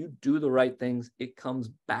way, you do the right things, it comes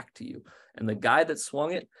back to you. And the guy that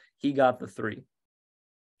swung it, he got the three.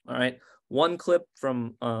 All right. One clip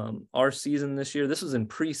from our season this year. This was in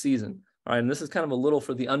preseason. All right. And this is kind of a little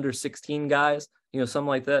for the under 16 guys, something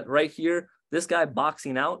like that. Right here, this guy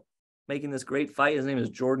boxing out, making this great fight. His name is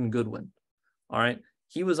Jordan Goodwin. All right.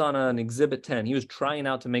 He was on an exhibit 10. He was trying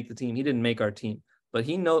out to make the team. He didn't make our team. But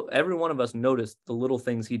every one of us noticed the little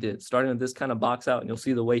things he did, starting with this kind of box out, and you'll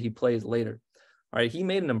see the way he plays later. All right, he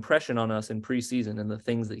made an impression on us in preseason and the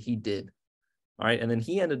things that he did. All right, and then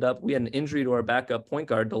we had an injury to our backup point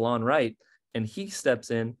guard, DeLon Wright, and he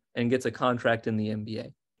steps in and gets a contract in the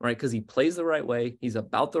NBA, right? Because he plays the right way. He's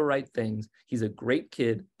about the right things. He's a great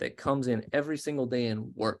kid that comes in every single day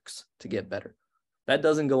and works to get better. That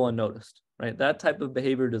doesn't go unnoticed, right? That type of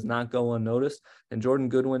behavior does not go unnoticed, and Jordan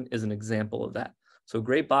Goodwin is an example of that. So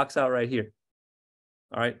great box out right here.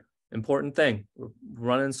 All right. Important thing. We're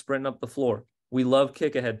running, sprinting up the floor. We love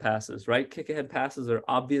kick ahead passes, right? Kick ahead passes are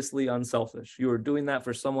obviously unselfish. You are doing that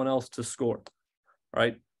for someone else to score,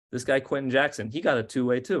 right? This guy, Quentin Jackson, he got a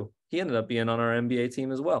two-way too. He ended up being on our NBA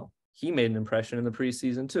team as well. He made an impression in the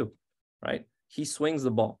preseason too, right? He swings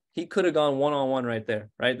the ball. He could have gone one-on-one right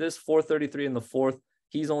there, right? This 4:33 in the fourth.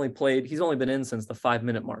 He's only been in since the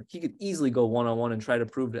 5-minute mark. He could easily go one-on-one and try to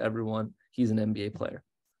prove to everyone he's an NBA player.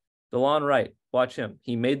 DeLon Wright, watch him.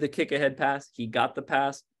 He made the kick ahead pass. He got the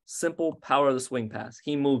pass. Simple power of the swing pass.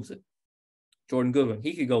 He moves it. Jordan Goodwin,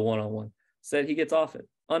 he could go one-on-one. Said he gets off it.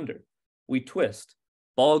 Under. We twist.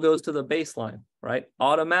 Ball goes to the baseline, right?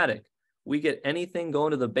 Automatic. We get anything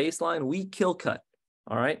going to the baseline, we kill cut,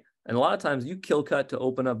 all right? And a lot of times you kill cut to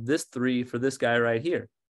open up this three for this guy right here,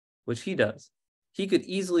 which he does. He could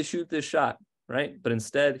easily shoot this shot, right? But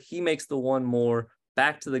instead, he makes the one more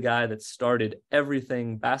back to the guy that started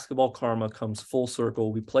everything. Basketball karma comes full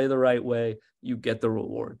circle. We play the right way. You get the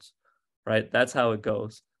rewards, right? That's how it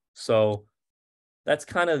goes. So that's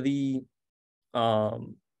kind of the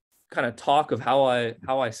talk of how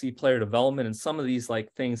I see player development and some of these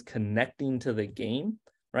like things connecting to the game,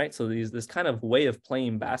 right? So this kind of way of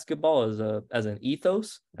playing basketball as an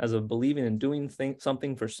ethos, as a believing in doing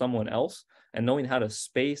something for someone else and knowing how to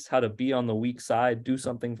space, how to be on the weak side, do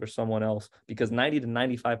something for someone else, because 90 to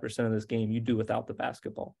 95% of this game you do without the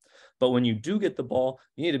basketball. But when you do get the ball,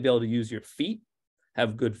 you need to be able to use your feet,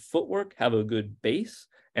 have good footwork, have a good base,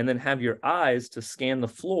 and then have your eyes to scan the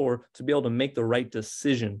floor to be able to make the right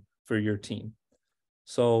decision for your team.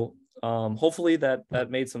 So hopefully that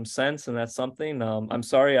made some sense, and that's something. I'm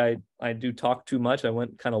sorry I do talk too much. I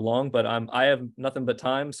went kind of long, but I have nothing but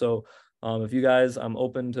time. So if you guys, I'm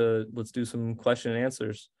open to, let's do some question and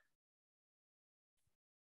answers.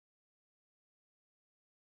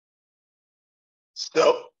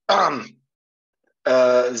 So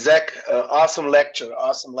Zach, awesome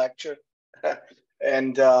lecture.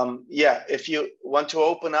 And yeah, if you want to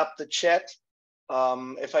open up the chat,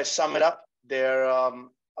 if I sum it up, there are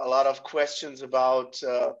a lot of questions about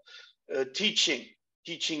teaching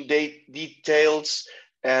details.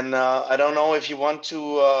 And I don't know if you want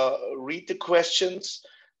to read the questions,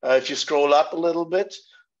 if you scroll up a little bit,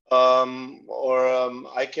 or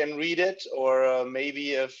I can read it, or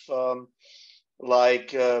maybe if the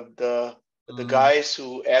guys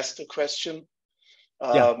who asked the question.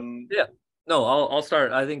 Yeah. No, I'll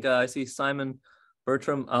start. I think I see Simon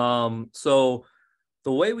Bertram. So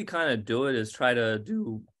the way we kind of do it is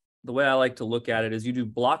the way I like to look at it is you do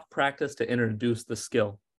block practice to introduce the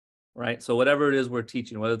skill. right? So whatever it is we're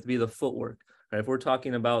teaching, whether it be the footwork, right? If we're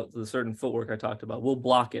talking about the certain footwork I talked about, we'll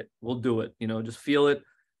block it, we'll do it, just feel it,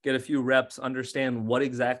 get a few reps, understand what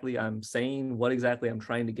exactly I'm saying, what exactly I'm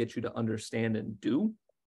trying to get you to understand and do.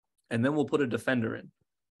 And then we'll put a defender in,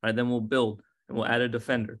 right? Then we'll build and we'll add a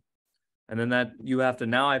defender. And then I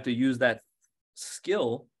have to use that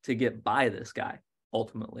skill to get by this guy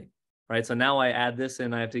ultimately, right? So now I add this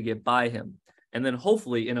in, I have to get by him. And then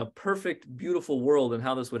hopefully in a perfect, beautiful world and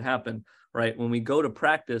how this would happen, right? When we go to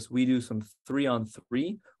practice, we do some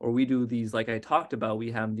 3-on-3, or we do these, like I talked about,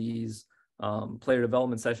 we have these player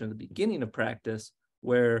development sessions at the beginning of practice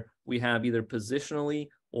where we have either positionally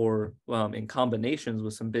or in combinations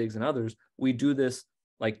with some bigs and others. We do this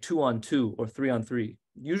like 2-on-2 or 3-on-3,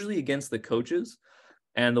 usually against the coaches.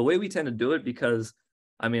 And the way we tend to do it, because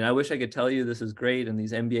I wish I could tell you this is great and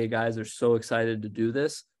these NBA guys are so excited to do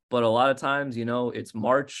this, but a lot of times, it's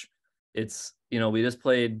March, it's, we just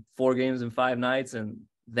played 4 games in 5 nights and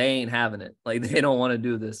they ain't having it. Like, they don't want to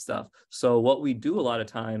do this stuff. So what we do a lot of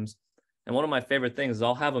times, and one of my favorite things is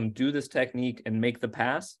I'll have them do this technique and make the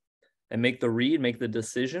pass and make the read, make the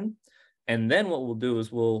decision. And then what we'll do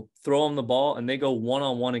is we'll throw them the ball and they go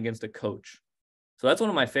 1-on-1 against a coach. So that's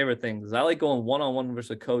one of my favorite things is I like going 1-on-1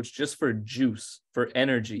 versus a coach just for juice, for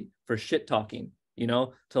energy, for shit talking,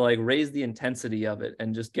 to like raise the intensity of it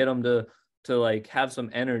and just get them to like have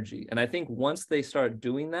some energy. And I think once they start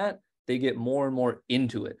doing that, they get more and more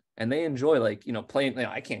into it and they enjoy playing.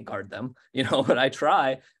 I can't guard them, but I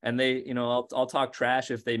try, and they, I'll talk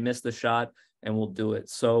trash if they miss the shot and we'll do it.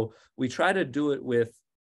 So we try to do it with,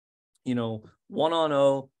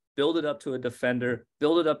 1-on-0, build it up to a defender,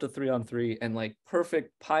 build it up to 3-on-3, and like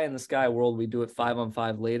perfect pie in the sky world, we do it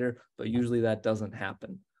 5-on-5 later, but usually that doesn't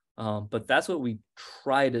happen. But that's what we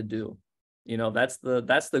try to do. That's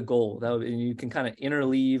the goal. And you can kind of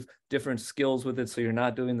interleave different skills with it, so you're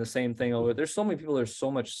not doing the same thing over. There's so many people that are so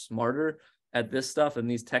much smarter at this stuff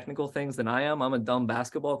and these technical things than I am. I'm a dumb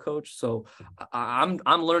basketball coach, so I'm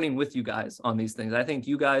learning with you guys on these things. I think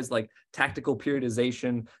you guys like tactical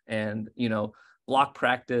periodization and block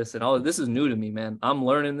practice and all of this is new to me, man. I'm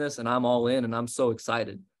learning this and I'm all in and I'm so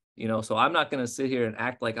excited. So I'm not going to sit here and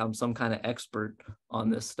act like I'm some kind of expert on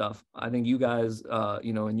this stuff. I think you guys,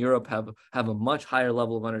 in Europe have a much higher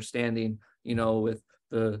level of understanding, with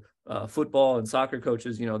the football and soccer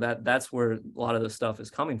coaches, that's where a lot of the stuff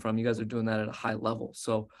is coming from. You guys are doing that at a high level.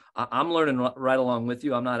 So I'm learning right along with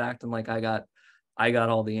you. I'm not acting like I got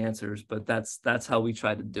all the answers, but that's how we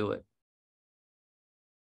try to do it.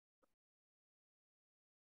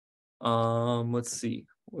 Let's see,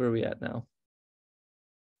 where are we at now?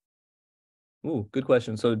 Ooh, good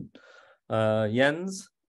question. So Jens,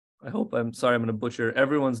 I'm sorry, I'm going to butcher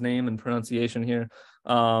everyone's name and pronunciation here.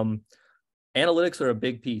 Analytics are a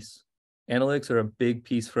big piece. Analytics are a big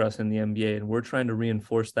piece for us in the NBA, and we're trying to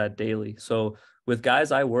reinforce that daily. So with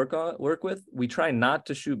guys I work with, we try not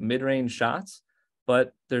to shoot mid-range shots,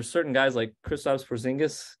 but there's certain guys like Kristaps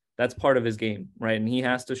Porzingis, that's part of his game, right? And he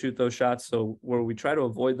has to shoot those shots. So where we try to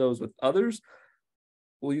avoid those with others,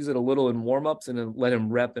 we'll use it a little in warmups and then let him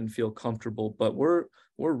rep and feel comfortable. But we're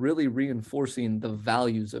really reinforcing the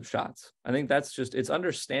values of shots. I think it's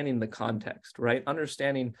understanding the context, right?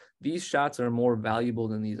 Understanding these shots are more valuable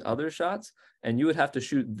than these other shots. And you would have to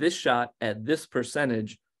shoot this shot at this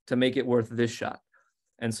percentage to make it worth this shot.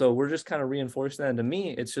 And so we're just kind of reinforcing that. And to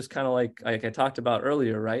me, it's just kind of like I talked about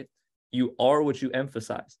earlier, right? You are what you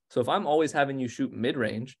emphasize. So if I'm always having you shoot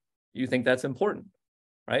mid-range, you think that's important,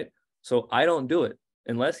 right? So I don't do it.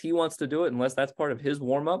 Unless he wants to do it, unless that's part of his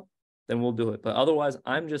warm-up, then we'll do it. But otherwise,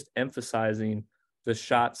 I'm just emphasizing the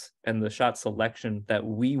shots and the shot selection that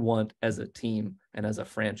we want as a team and as a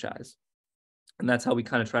franchise. And that's how we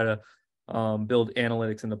kind of try to build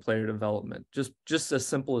analytics into player development. Just as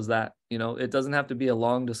simple as that. It doesn't have to be a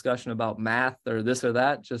long discussion about math or this or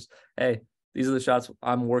that. Just, hey, these are the shots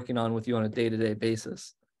I'm working on with you on a day-to-day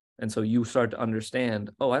basis. And so you start to understand,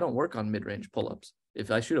 oh, I don't work on mid-range pull-ups.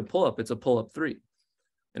 If I shoot a pull-up, it's a pull-up 3.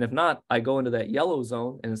 And if not, I go into that yellow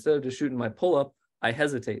zone, and instead of just shooting my pull-up, I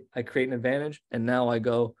hesitate. I create an advantage, and now I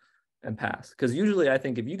go and pass. Because usually I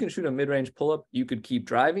think if you can shoot a mid-range pull-up, you could keep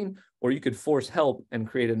driving, or you could force help and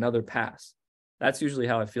create another pass. That's usually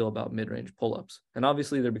how I feel about mid-range pull-ups. And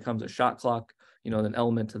obviously there becomes a shot clock, an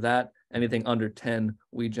element to that. Anything under 10,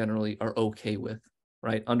 we generally are okay with,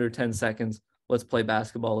 right? Under 10 seconds, let's play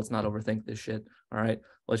basketball. Let's not overthink this shit. All right.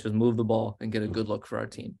 Let's just move the ball and get a good look for our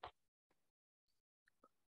team.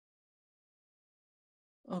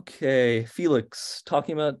 Okay, Felix,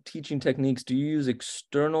 talking about teaching techniques, do you use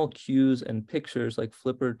external cues and pictures like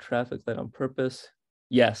flipper, traffic light on purpose?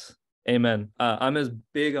 Yes, Amen. I'm as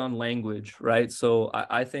big on language, right? So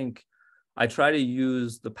I think I try to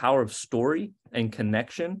use the power of story and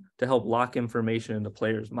connection to help lock information into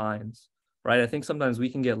players' minds, right? I think sometimes we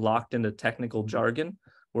can get locked into technical jargon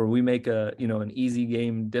where we make an easy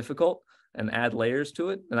game difficult and add layers to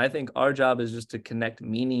it. And I think our job is just to connect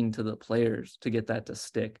meaning to the players to get that to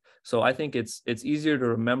stick. So I think it's easier to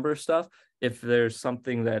remember stuff if there's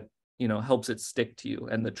something that, helps it stick to you.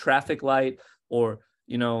 And the traffic light, or,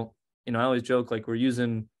 I always joke, like, we're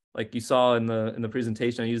using, like you saw in the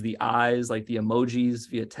presentation, I use the eyes, like the emojis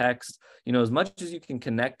via text. As much as you can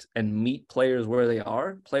connect and meet players where they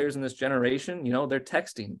are, players in this generation, they're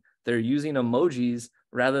texting, they're using emojis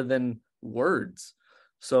rather than words.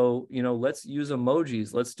 So, let's use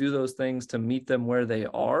emojis. Let's do those things to meet them where they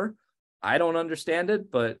are. I don't understand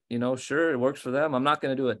it, but, sure, it works for them. I'm not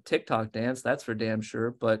going to do a TikTok dance. That's for damn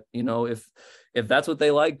sure. But, if that's what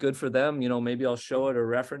they like, good for them. Maybe I'll show it or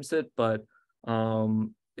reference it. But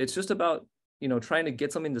it's just about, trying to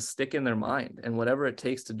get something to stick in their mind. And whatever it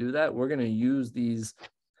takes to do that, we're going to use these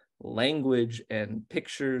language and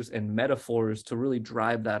pictures and metaphors to really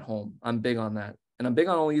drive that home. I'm big on that. And I'm big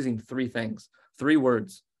on only using 3 things, 3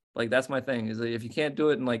 words. Like, that's my thing, is that if you can't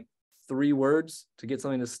do it in like 3 words to get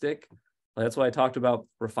something to stick, that's why I talked about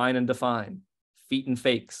refine and define, feet and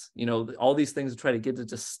fakes, all these things to try to get it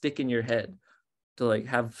to stick in your head, to like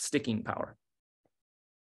have sticking power.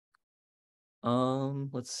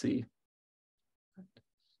 Let's see.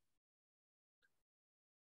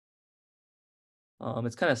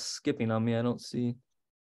 It's kind of skipping on me. I don't see.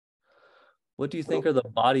 What do you think are the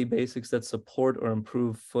body basics that support or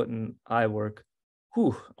improve foot and eye work?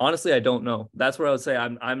 Honestly, I don't know. That's where I would say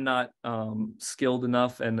I'm not skilled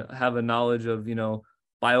enough and have a knowledge of,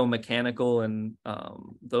 biomechanical and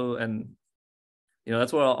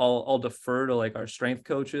that's where I'll defer to like our strength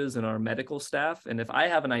coaches and our medical staff. And if I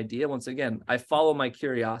have an idea, once again, I follow my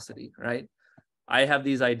curiosity, right? I have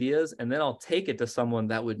these ideas and then I'll take it to someone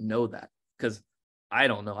that would know that, because I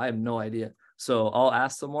don't know. I have no idea. So I'll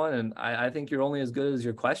ask someone, and I think you're only as good as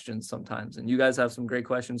your questions sometimes. And you guys have some great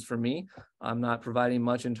questions for me. I'm not providing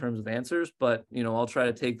much in terms of answers, but, I'll try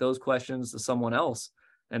to take those questions to someone else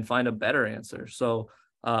and find a better answer. So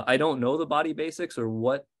I don't know the body basics or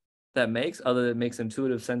what that makes, other than it makes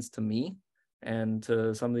intuitive sense to me and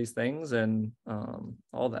to some of these things and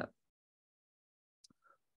all that.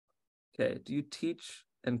 Okay. Do you teach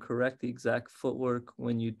and correct the exact footwork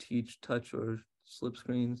when you teach touch or slip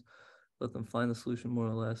screens? Let them find the solution more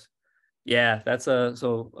or less. Yeah, that's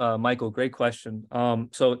Michael, great question.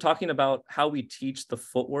 So talking about how we teach the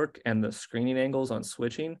footwork and the screening angles on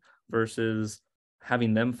switching versus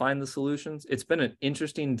having them find the solutions, it's been an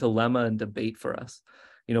interesting dilemma and debate for us.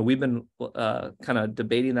 We've been kind of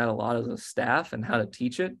debating that a lot as a staff and how to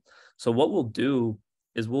teach it. So what we'll do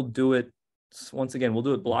is we'll do it, once again, we'll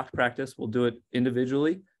do it block practice, we'll do it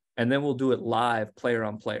individually, and then we'll do it live, player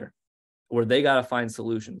on player, where they got to find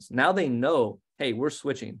solutions. Now they know, hey, we're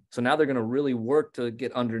switching. So now they're going to really work to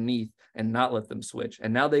get underneath and not let them switch.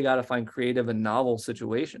 And now they got to find creative and novel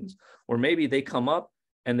situations, or maybe they come up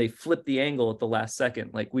and they flip the angle at the last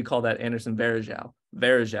second. Like we call that Anderson Varejao,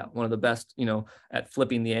 one of the best, at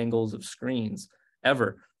flipping the angles of screens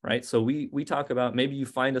ever, right? So we talk about, maybe you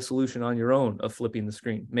find a solution on your own of flipping the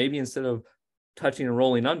screen. Maybe instead of touching and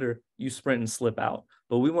rolling under, you sprint and slip out.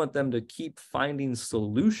 But we want them to keep finding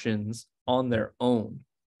solutions on their own.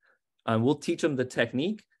 We'll teach them the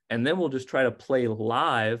technique, and then we'll just try to play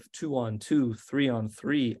live 2-on-2,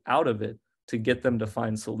 3-on-3 out of it to get them to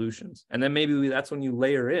find solutions. And then maybe that's when you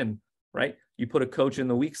layer in, right? You put a coach in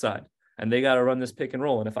the weak side and they got to run this pick and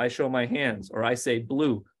roll. And if I show my hands or I say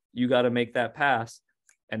blue, you got to make that pass.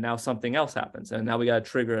 And now something else happens. And now we got to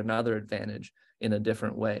trigger another advantage in a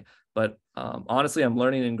different way. But honestly, I'm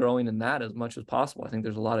learning and growing in that as much as possible. I think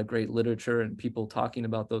there's a lot of great literature and people talking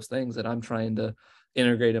about those things that I'm trying to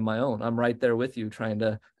integrate in my own. I'm right there with you trying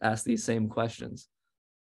to ask these same questions.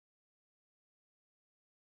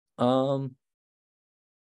 Yeah,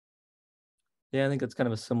 I think it's kind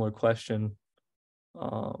of a similar question.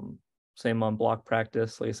 Same on block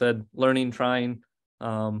practice. Like I said, learning, trying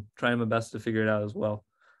my best to figure it out as well.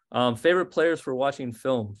 Favorite players for watching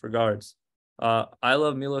film for guards. I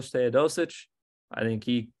love Milos Teodosic. I think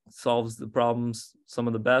he solves the problems some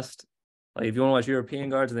of the best. Like if you want to watch European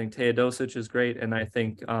guards, I think Teodosic is great. And I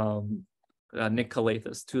think Nick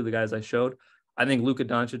Kalathis, 2 of the guys I showed. I think Luka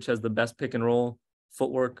Doncic has the best pick and roll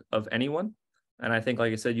footwork of anyone. And I think,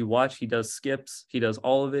 like I said, you watch, he does skips, he does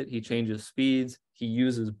all of it. He changes speeds, he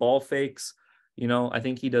uses ball fakes. I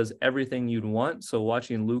think he does everything you'd want. So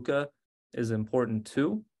watching Luka is important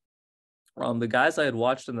too. The guys I had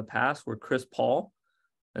watched in the past were Chris Paul.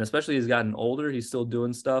 And especially he's gotten older, he's still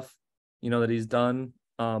doing stuff, you know, that he's done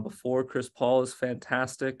before. Chris Paul is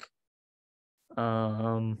fantastic.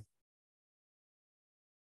 Yeah,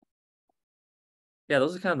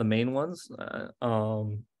 those are kind of the main ones.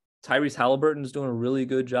 Tyrese Halliburton's doing a really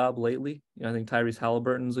good job lately. You know, I think Tyrese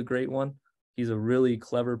Halliburton's a great one. He's a really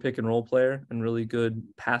clever pick and roll player and really good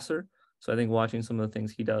passer. So I think watching some of the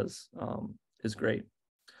things he does is great.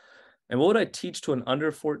 And what would I teach to an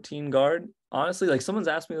under 14 guard? Honestly, like someone's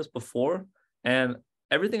asked me this before, and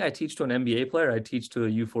everything I teach to an NBA player, I teach to a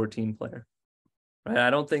U14 player. Right?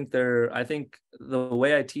 I think the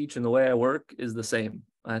way I teach and the way I work is the same.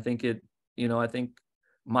 I think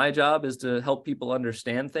my job is to help people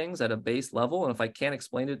understand things at a base level. And if I can't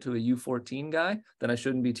explain it to a U14 guy, then I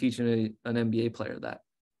shouldn't be teaching an NBA player that.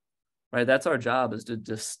 Right? That's our job, is to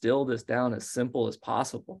distill this down as simple as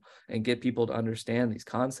possible and get people to understand these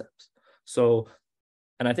concepts. So,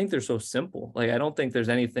 and I think they're so simple. Like, I don't think there's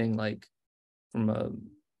anything like from a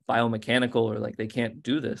biomechanical or like they can't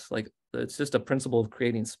do this. Like, it's just a principle of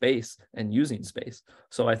creating space and using space.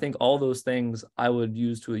 So I think all those things I would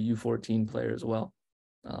use to a U14 player as well,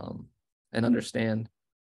 and understand.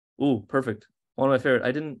 Ooh, perfect. One of my favorite.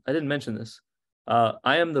 I didn't mention this.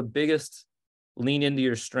 I am the biggest lean into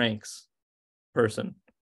your strengths person,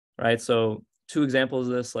 right? So 2 examples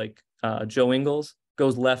of this, like Joe Ingles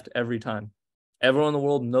goes left every time. Everyone in the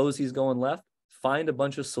world knows he's going left. Find a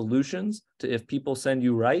bunch of solutions to, if people send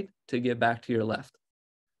you right, to get back to your left.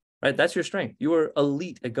 Right? That's your strength. You are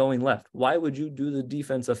elite at going left. Why would you do the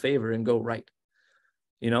defense a favor and go right?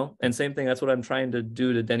 You know, and same thing, that's what I'm trying to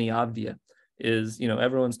do to Denny Avdia is, you know,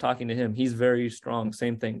 everyone's talking to him. He's very strong.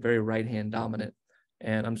 Same thing, very right-hand dominant.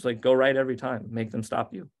 And I'm just like, go right every time, make them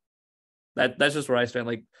stop you. That's just where I stand.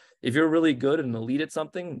 Like, if you're really good and elite at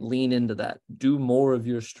something, lean into that. Do more of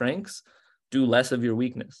your strengths, do less of your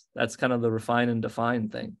weakness. That's kind of the refine and define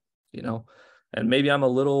thing, you know, and maybe I'm a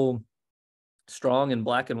little strong and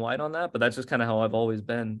black and white on that, but that's just kind of how I've always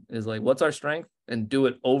been, is like, what's our strength, and do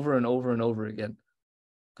it over and over and over again,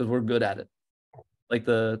 because we're good at it. Like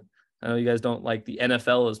I know you guys don't like the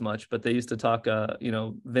NFL as much, but they used to talk, you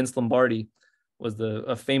know, Vince Lombardi was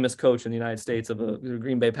a famous coach in the United States of the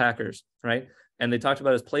Green Bay Packers, right? And they talked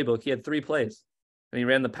about his playbook. He had 3 plays, and he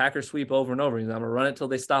ran the Packer sweep over and over. He's like, I'm gonna run it till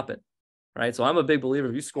they stop it, right? So I'm a big believer.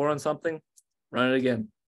 If you score on something, run it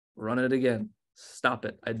again, stop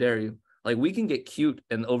it. I dare you. Like, we can get cute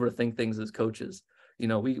and overthink things as coaches. You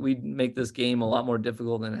know, we make this game a lot more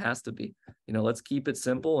difficult than it has to be. You know, let's keep it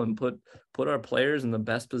simple and put our players in the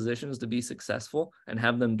best positions to be successful and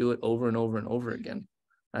have them do it over and over and over again.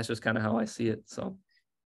 That's just kind of how I see it. So,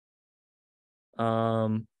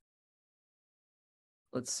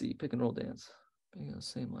 let's see, pick and roll dance.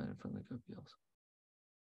 Same line in front of the QPLs.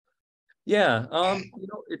 Yeah, you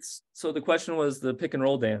know, so the question was the pick and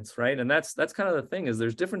roll dance, right? And that's kind of the thing, is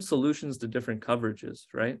there's different solutions to different coverages,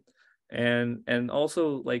 right? And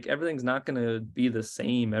also, like, everything's not going to be the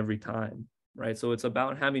same every time, right? So it's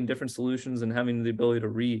about having different solutions and having the ability to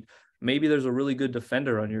read. Maybe there's a really good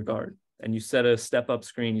defender on your guard, and you set a step up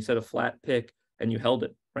screen, you set a flat pick, and you held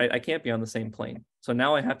it, right? I can't be on the same plane. So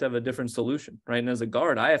now I have to have a different solution, right? And as a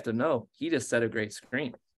guard, I have to know he just set a great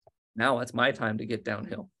screen. Now it's my time to get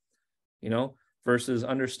downhill, you know, versus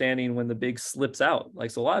understanding when the big slips out.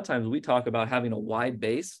 Like, so a lot of times we talk about having a wide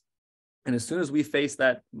base, and as soon as we face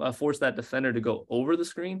that, force that defender to go over the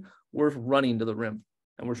screen, we're running to the rim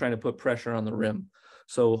and we're trying to put pressure on the rim.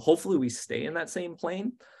 So hopefully we stay in that same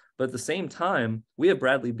plane, but at the same time, we have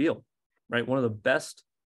Bradley Beal, right? One of the best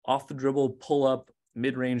off the dribble, pull up,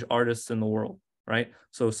 mid-range artists in the world, right?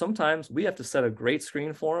 So sometimes we have to set a great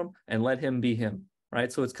screen for him and let him be him,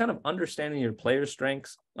 right? So it's kind of understanding your player's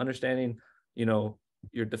strengths, understanding, you know,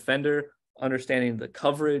 your defender, understanding the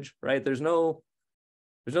coverage, right? There's no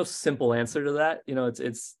simple answer to that. You know,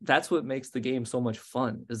 that's what makes the game so much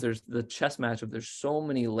fun, is there's the chess match of, there's so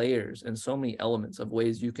many layers and so many elements of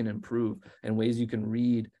ways you can improve and ways you can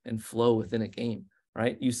read and flow within a game,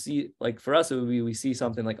 right? You see, like, for us, it would be, we see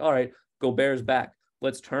something like, all right, Gobert's back.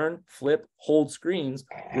 Let's turn, flip, hold screens,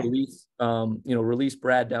 release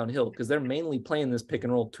Brad downhill, because they're mainly playing this pick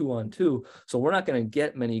and roll 2-on-2. So we're not going to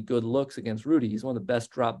get many good looks against Rudy. He's one of the best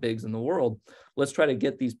drop bigs in the world. Let's try to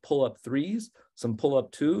get these pull-up 3s, some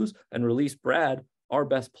pull-up 2s, and release Brad, our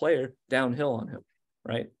best player, downhill on him,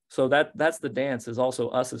 right? So that's the dance, is also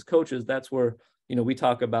us as coaches. That's where, you know, we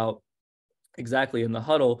talk about exactly in the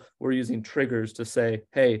huddle, we're using triggers to say,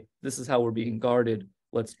 hey, this is how we're being guarded.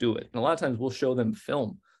 Let's do it. And a lot of times we'll show them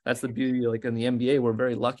film. That's the beauty. Like in the NBA, we're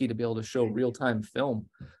very lucky to be able to show real-time film,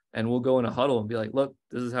 and we'll go in a huddle and be like, look,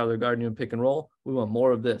 this is how they're guarding you in pick and roll. We want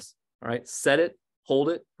more of this. All right, set it, hold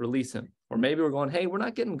it, release him. Or maybe we're going, hey, we're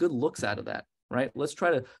not getting good looks out of that, right? Let's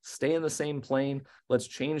try to stay in the same plane. Let's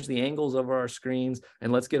change the angles of our screens,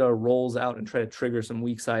 and let's get our rolls out and try to trigger some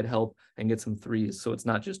weak side help and get some threes. So it's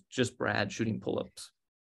not just Brad shooting pull-ups.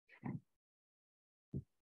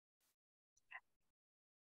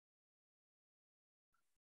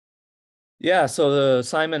 Yeah, so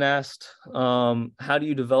Simon asked, how do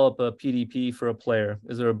you develop a PDP for a player?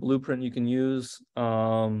 Is there a blueprint you can use?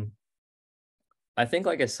 I think,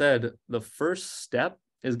 like I said, the first step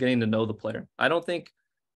is getting to know the player. I don't think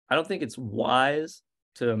it's wise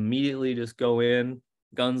to immediately just go in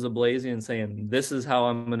guns a-blazing and saying, this is how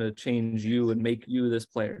I'm going to change you and make you this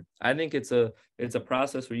player. I think it's a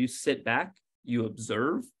process where you sit back, you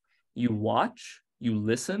observe, you watch, you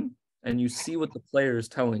listen, and you see what the player is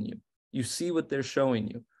telling you. You see what they're showing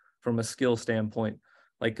you from a skill standpoint.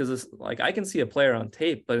 Like, because it's like, I can see a player on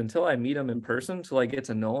tape, but until I meet him in person, until I get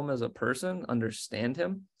to know him as a person, understand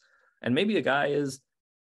him, and maybe a guy is,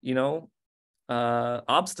 you know,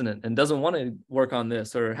 obstinate and doesn't want to work on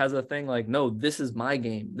this, or has a thing like, no, this is my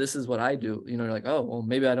game, this is what I do. You know, you're like, oh, well,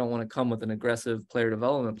 maybe I don't want to come with an aggressive player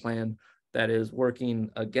development plan that is working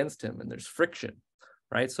against him, and there's friction,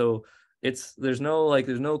 right? So there's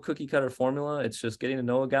no cookie cutter formula. It's just getting to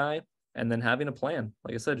know a guy and then having a plan.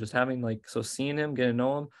 Like I said, just having seeing him, getting to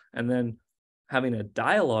know him, and then having a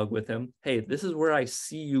dialogue with him. Hey, this is where I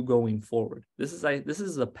see you going forward. This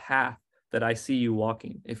is the path that I see you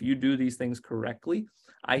walking. If you do these things correctly,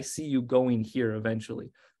 I see you going here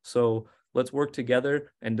eventually. So let's work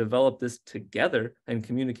together and develop this together and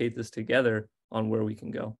communicate this together on where we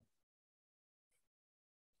can go.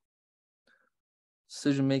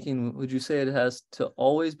 Decision making, would you say it has to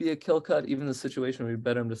always be a kill cut, even the situation where you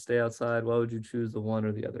bet him to stay outside? Why would you choose the one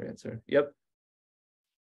or the other answer? Yep.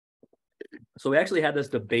 So we actually had this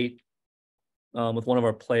debate with one of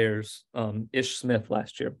our players, Ish Smith,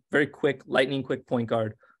 last year. Very quick, lightning quick point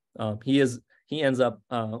guard. He ends up,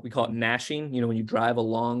 we call it nashing. You know, when you drive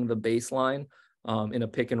along the baseline in a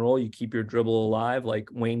pick and roll, you keep your dribble alive. Like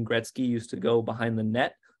Wayne Gretzky used to go behind the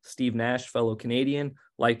net. Steve Nash, fellow Canadian,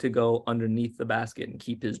 liked to go underneath the basket and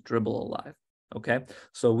keep his dribble alive. Okay,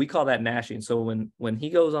 so we call that nashing. So when he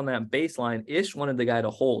goes on that baseline, Ish wanted the guy to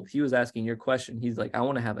hold. He was asking your question. He's like, I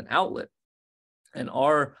want to have an outlet. And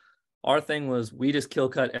our thing was, we just kill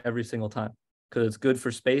cut every single time because it's good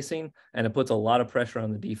for spacing and it puts a lot of pressure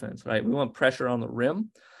on the defense, right? We want pressure on the rim.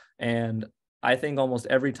 And I think almost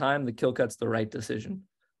every time the kill cut's the right decision.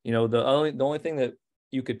 You know, the only thing that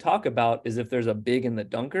you could talk about is if there's a big in the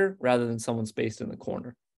dunker rather than someone spaced in the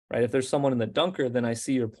corner, right? If there's someone in the dunker, then I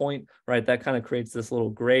see your point, right? That kind of creates this little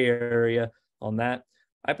gray area on that.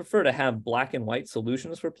 I prefer to have black and white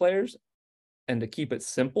solutions for players and to keep it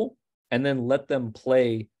simple and then let them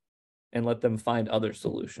play and let them find other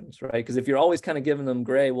solutions, right? Because if you're always kind of giving them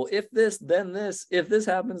gray, well, if this, then this, if this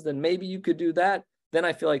happens, then maybe you could do that. Then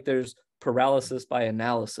I feel like there's paralysis by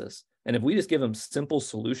analysis. And if we just give them simple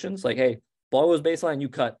solutions, like, hey, ball goes baseline, you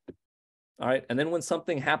cut. All right. And then when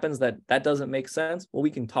something happens that doesn't make sense, well, we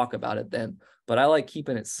can talk about it then. But I like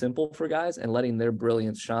keeping it simple for guys and letting their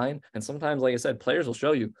brilliance shine. And sometimes, like I said, players will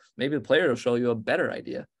show you, maybe the player will show you a better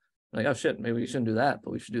idea. Like, oh shit, maybe we shouldn't do that,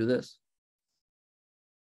 but we should do this.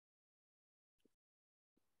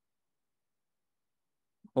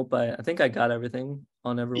 I think I got everything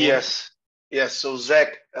on everyone. Yes. So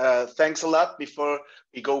Zach, thanks a lot. Before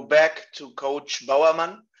we go back to Coach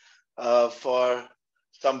Bauermann for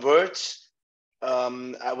some words,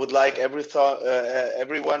 I would like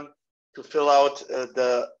everyone to fill out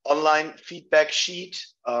the online feedback sheet.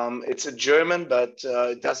 It's in German, but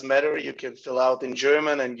it doesn't matter. You can fill out in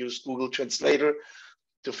German and use Google Translator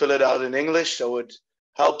to fill it out in English. So it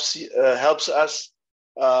helps us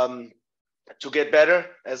to get better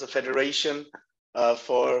as a federation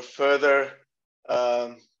for further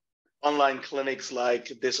online clinics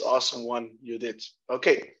like this awesome one you did.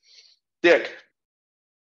 Okay, Dirk.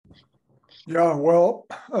 Yeah, well,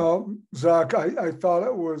 Zach, I thought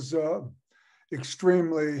it was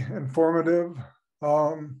extremely informative.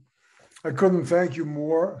 I couldn't thank you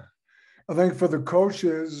more. I think for the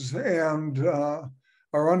coaches and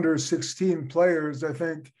our under 16 players, I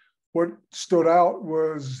think what stood out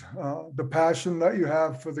was the passion that you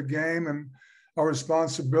have for the game and our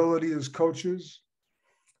responsibility as coaches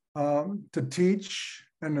to teach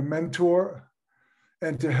and to mentor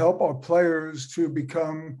and to help our players to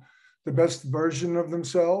become the best version of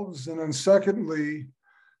themselves. And then secondly,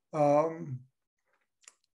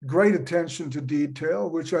 great attention to detail,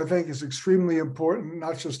 which I think is extremely important,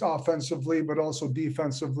 not just offensively, but also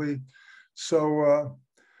defensively. So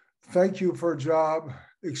thank you for a job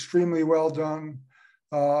extremely well done.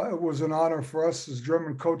 It was an honor for us as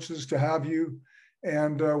German coaches to have you,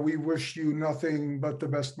 and we wish you nothing but the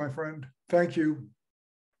best, my friend. Thank you.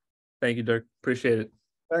 Thank you, Dirk. Appreciate it.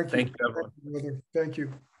 Thank you. Thank you, everyone. Thank you, brother. Thank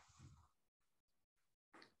you.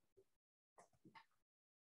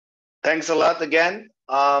 Thanks a lot again.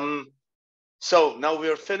 So now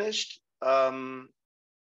we're finished.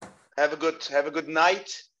 Have a good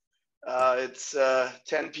night. It's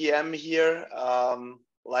 10 p.m. here.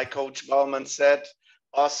 Like Coach Baumann said,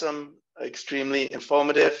 awesome, extremely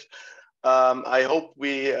informative. I hope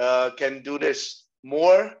we can do this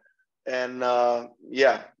more. And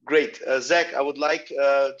yeah, great. Zach, I would like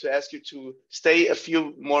to ask you to stay a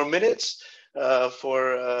few more minutes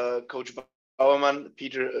for Coach Baumann,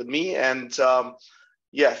 Peter, and me. And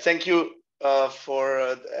yeah, thank you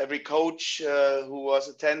for every coach who was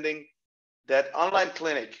attending that online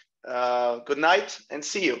clinic. Good night and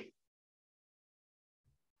see you.